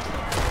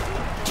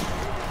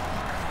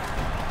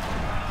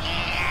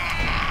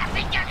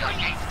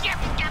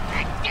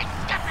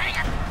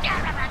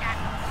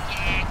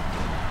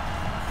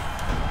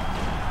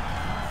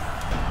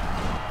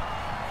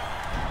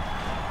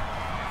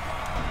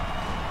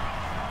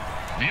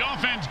 The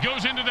offense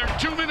goes into their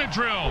 2-minute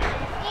drill.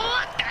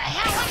 What the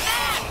hell is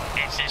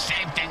that? It's the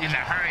same thing as a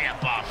hurry-up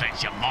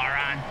offense, you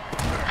moron.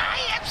 I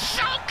am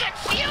so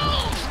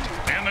confused!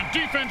 And the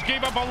defense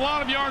gave up a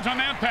lot of yards on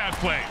that pass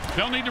play.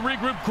 They'll need to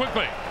regroup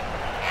quickly.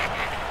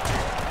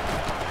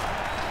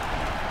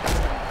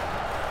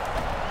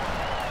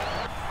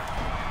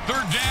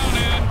 Third down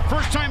and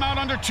first time out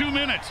under 2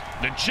 minutes.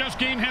 The chess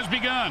game has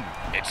begun.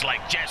 It's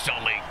like chess,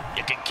 only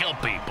you can kill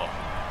people.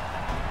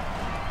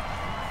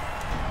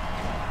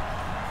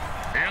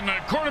 And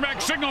the quarterback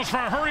signals for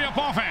a hurry-up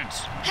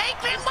offense. Hey,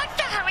 Grim, what's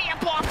the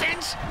hurry-up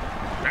offense?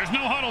 There's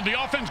no huddle. The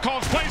offense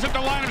calls plays at the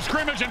line of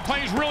scrimmage and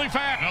plays really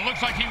fast. It looks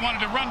like he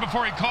wanted to run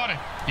before he caught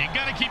it. You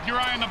got to keep your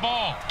eye on the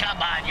ball.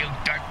 Come on, you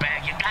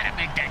dirtbag. You got to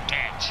make that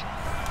catch.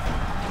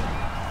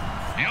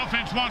 The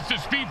offense wants to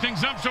speed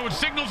things up, so it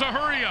signals a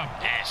hurry-up.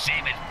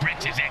 Same as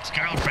Bricks'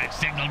 ex-girlfriend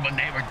signaled when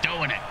they were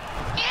doing it.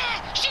 Yeah,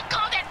 she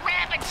called it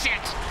rabbit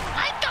sex.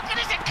 I took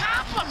it as a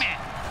compliment.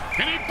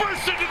 And he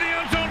bursts into the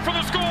end zone for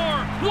the score.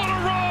 What a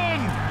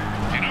run!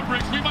 You know,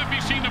 Bricks, we might be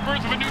seeing the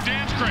birth of a new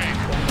dance craze.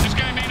 This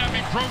guy may not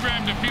be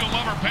programmed to feel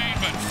love or pain,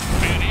 but,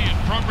 man, he is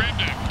programmed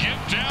to get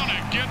down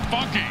and get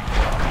funky.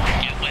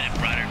 Get with it,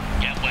 brother.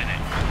 Get with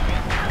it.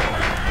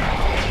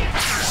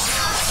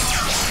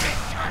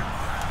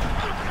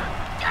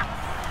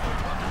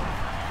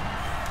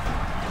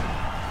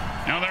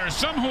 Now, there are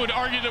some who would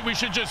argue that we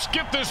should just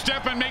skip this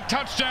step and make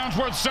touchdowns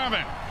worth 7.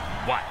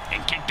 What,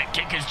 and kick the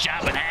kicker's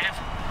job in half?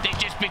 They'd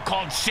just be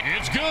called sick.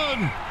 It's good.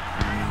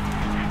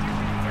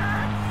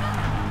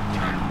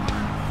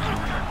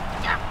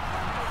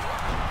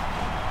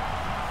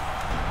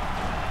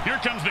 Here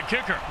comes the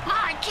kicker.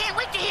 Oh, I can't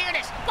wait to hear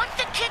this. What's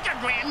the kicker,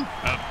 Grim?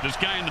 This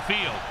guy in the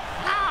field.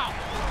 Oh,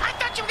 I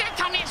thought you were going to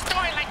tell me a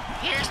story like,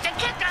 here's the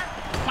kicker.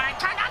 When I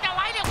turned on the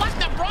light, it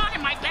wasn't a broad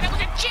in my bed. It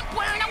was a chimp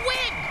wearing a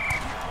wig.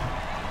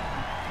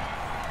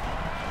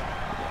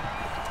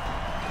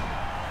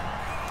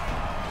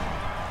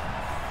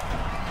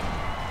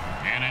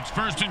 And it's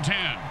 1st and 10.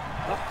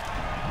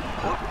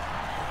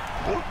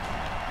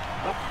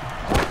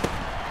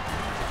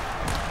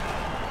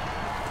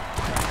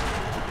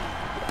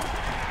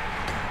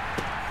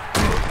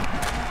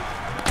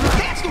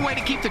 That's the way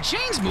to keep the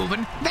chains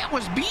moving. That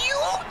was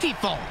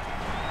beautiful.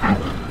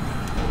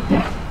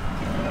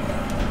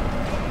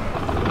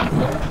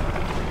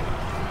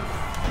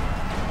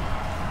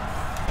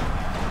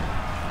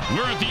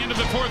 We're at the end of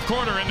the 4th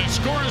quarter, and the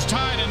score is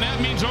tied, and that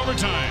means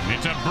overtime.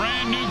 It's a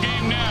brand new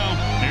game now.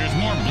 There's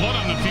more blood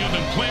on the field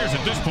than players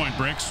at this point,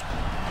 Bricks.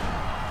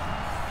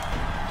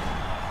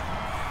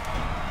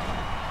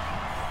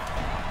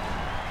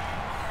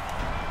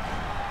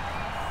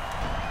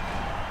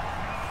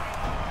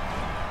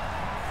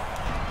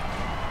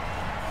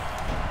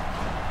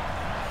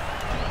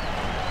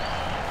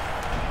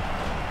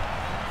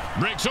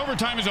 Breaks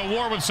overtime is a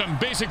war with some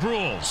basic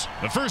rules.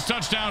 The first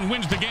touchdown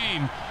wins the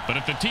game, but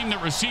if the team that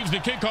receives the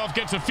kickoff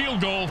gets a field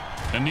goal,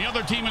 then the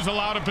other team is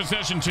allowed a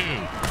possession too.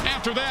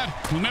 After that,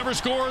 whomever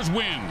scores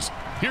wins.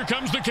 Here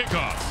comes the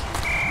kickoff.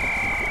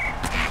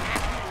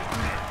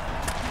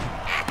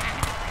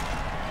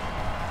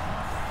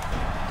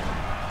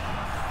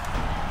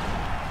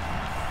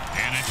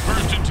 And it's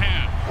 1st and 10.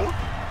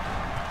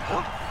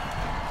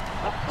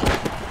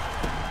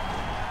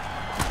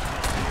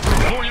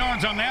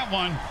 On that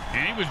one,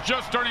 and he was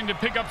just starting to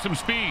pick up some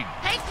speed.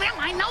 Hey, Grim,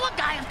 I know a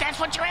guy if that's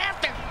what you're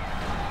after.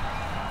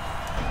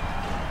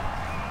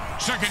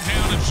 2nd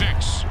down and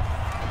 6.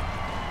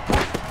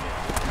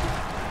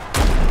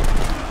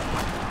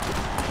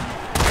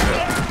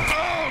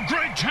 Oh,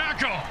 great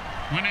tackle.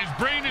 When his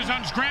brain is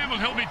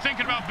unscrambled, he'll be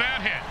thinking about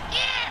that hit.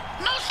 Yeah,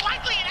 most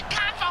likely the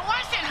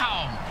convalescent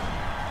home.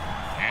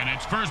 And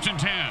it's 1st and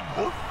 10.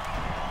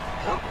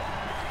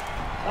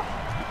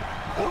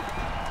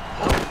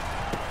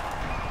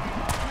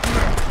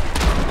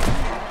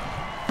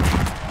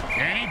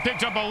 And he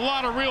picked up a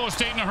lot of real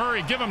estate in a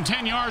hurry. Give him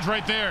 10 yards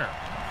right there.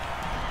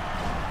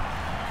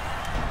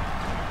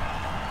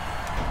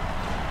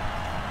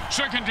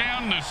 Second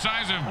down, the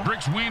size of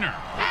Brick's wiener.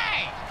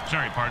 Hey!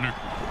 Sorry, partner.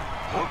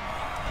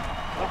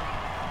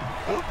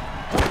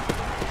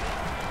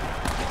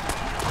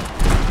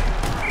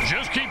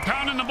 Just keep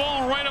pounding the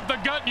ball right up the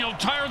gut and you'll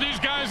tire these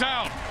guys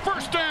out.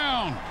 1st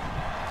down.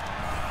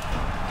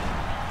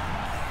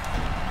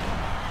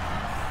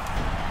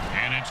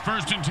 And it's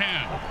 1st and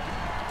 10.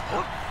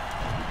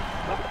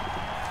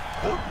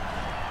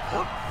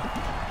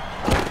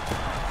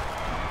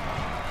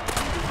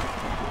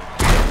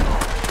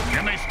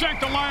 And they stack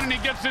the line and he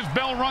gets his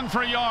bell rung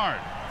for a yard.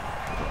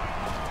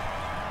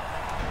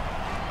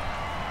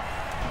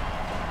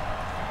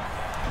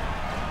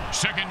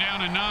 Second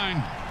down and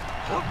 9.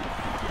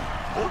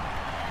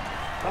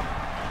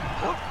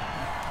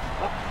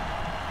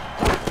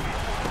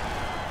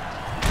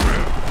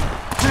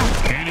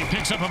 And he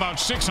picks up about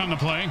 6 on the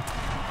play.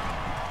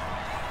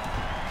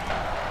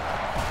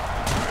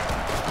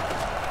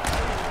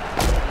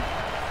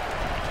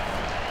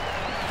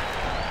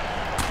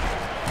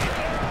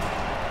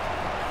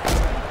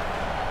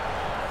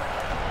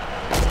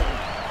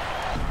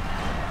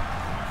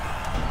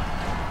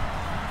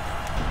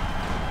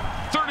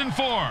 And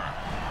 4.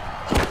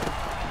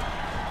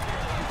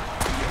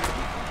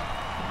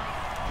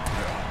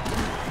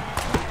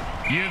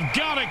 You've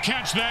got to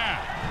catch that.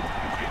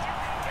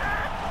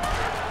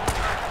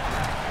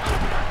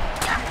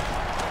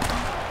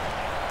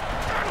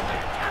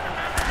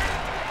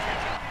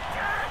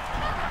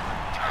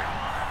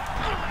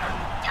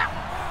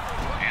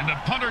 And the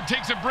punter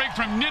takes a break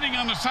from knitting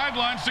on the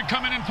sidelines to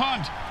come in and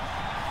punt.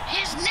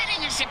 His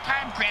knitting is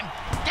superb, Grim.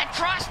 That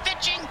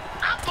cross-stitching,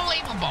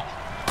 unbelievable.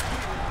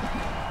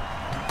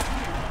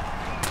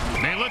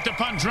 They let the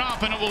punt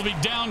drop, and it will be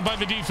down by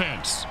the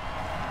defense.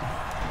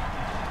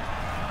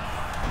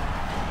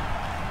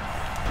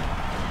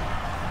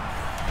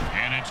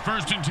 And it's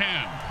 1st and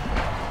 10.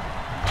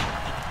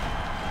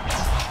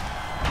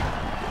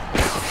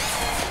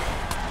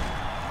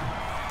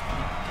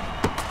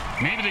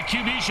 Maybe the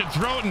QB should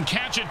throw it and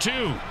catch it,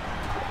 too.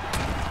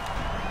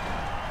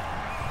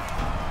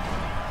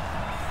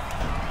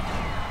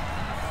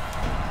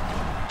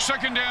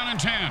 Second down and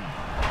 10.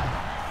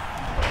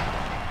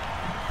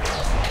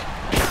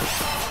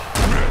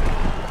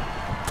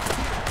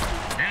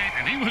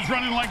 He was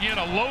running like he had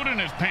a load in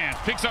his pants.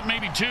 Picks up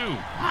maybe 2.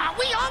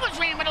 We always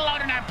ran with a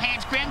load in our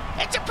pants, Grim.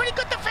 It's a pretty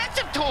good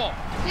defensive tool.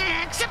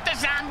 Yeah, except the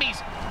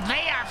zombies.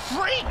 They are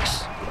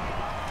freaks.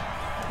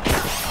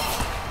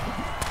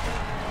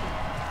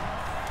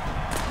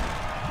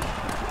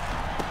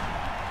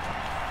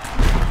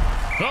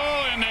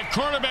 Oh, and the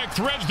quarterback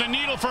threads the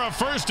needle for a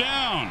 1st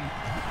down.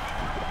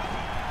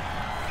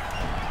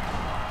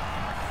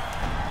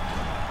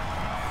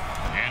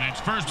 And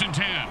it's 1st and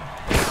 10.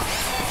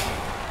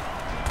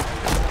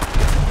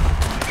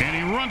 And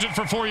he runs it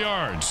for 4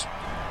 yards.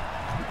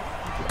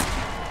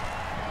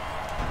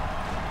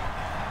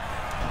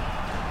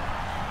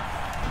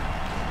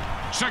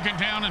 Second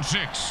down and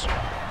 6.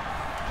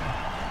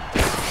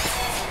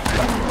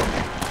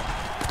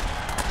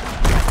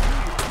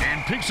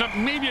 And picks up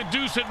maybe a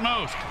deuce at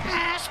most.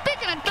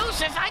 Speaking of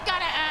deuces, I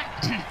got a...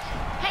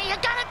 Hey, you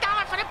got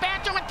 $1 for the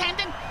bathroom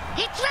attendant?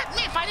 He threatened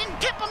me if I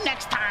didn't tip him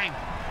next time.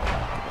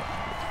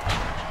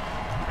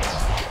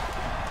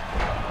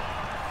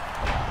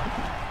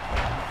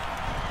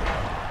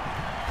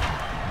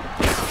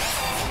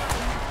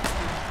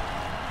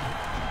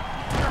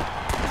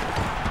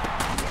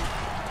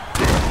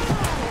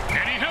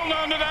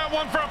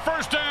 For a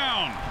 1st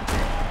down.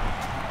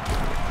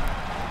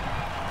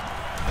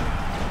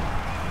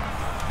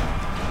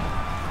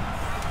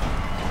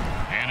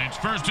 And it's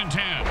 1st and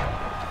 10.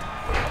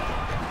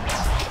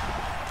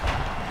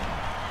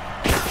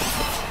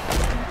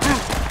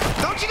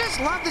 Don't you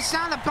just love the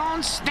sound of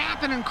bones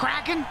snapping and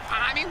cracking?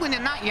 I mean, when they're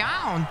not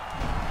yawn.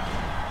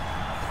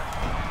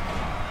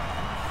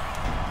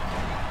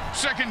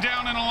 Second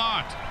down and a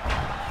lot.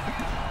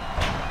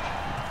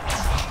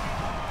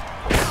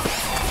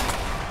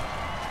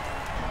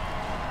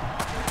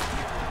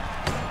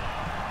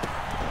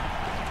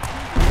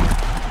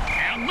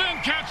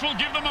 Maniacs will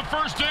give them a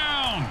first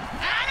down.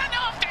 I don't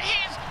know if they're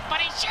his, but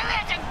he sure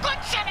has a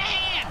good set of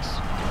hands.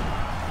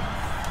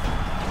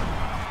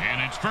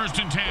 And it's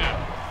 1st and 10.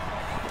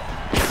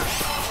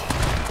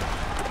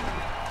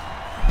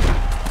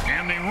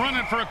 And they run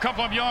it for a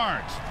couple of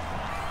yards.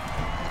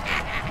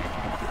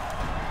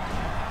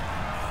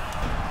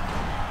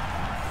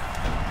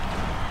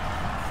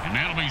 And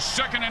that'll be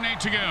 2nd and 8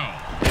 to go.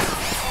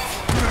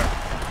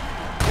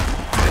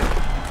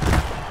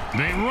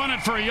 They run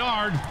it for a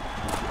yard.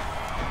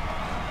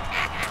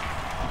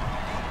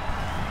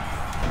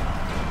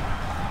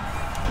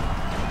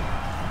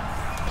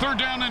 Third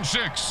down and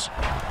 6.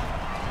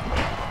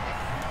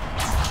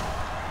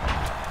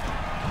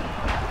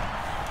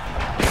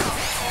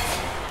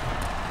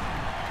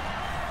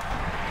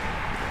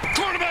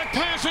 Quarterback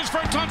passes for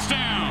a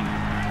touchdown.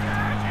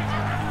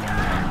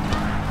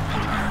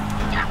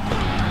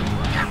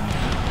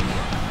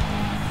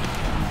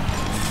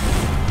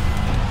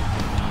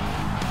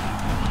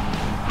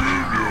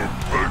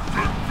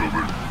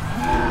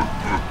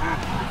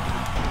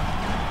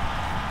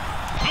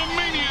 The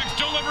Maniacs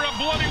deliver a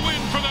bloody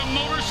win for the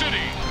Motor City.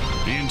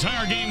 The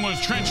entire game was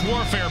trench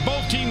warfare.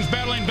 Both teams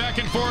battling back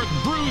and forth,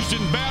 bruised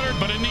and battered,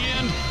 but in the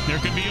end, there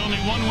could be only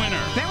one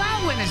winner. There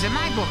are winners in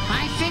my book.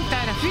 I think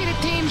that defeated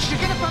teams should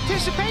get a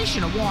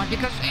participation award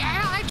because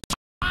I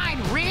tried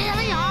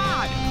really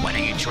hard. Why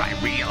don't you try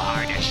real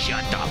hard to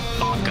shut the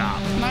fuck up?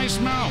 Nice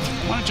mouth.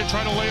 Why don't you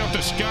try to lay off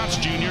the Scotch,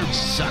 Junior?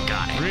 Suck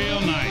on it. Real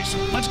nice.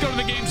 Let's go to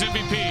the game's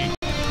MVP.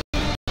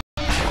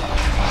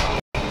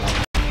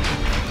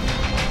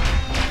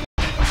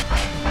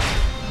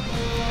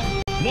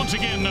 Once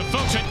again, the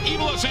folks at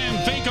Evil SM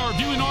thank our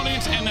viewing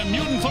audience and the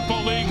Mutant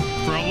Football League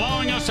for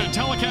allowing us to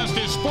telecast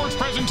this sports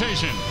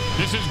presentation.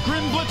 This is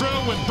Grim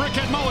Blitro with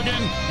Brickhead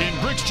Mulligan and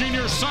Bricks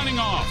Jr. signing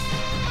off.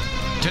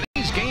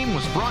 Today's game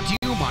was brought to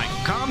you by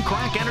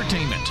Crack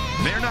Entertainment.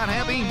 They're not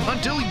happy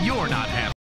until you're not happy.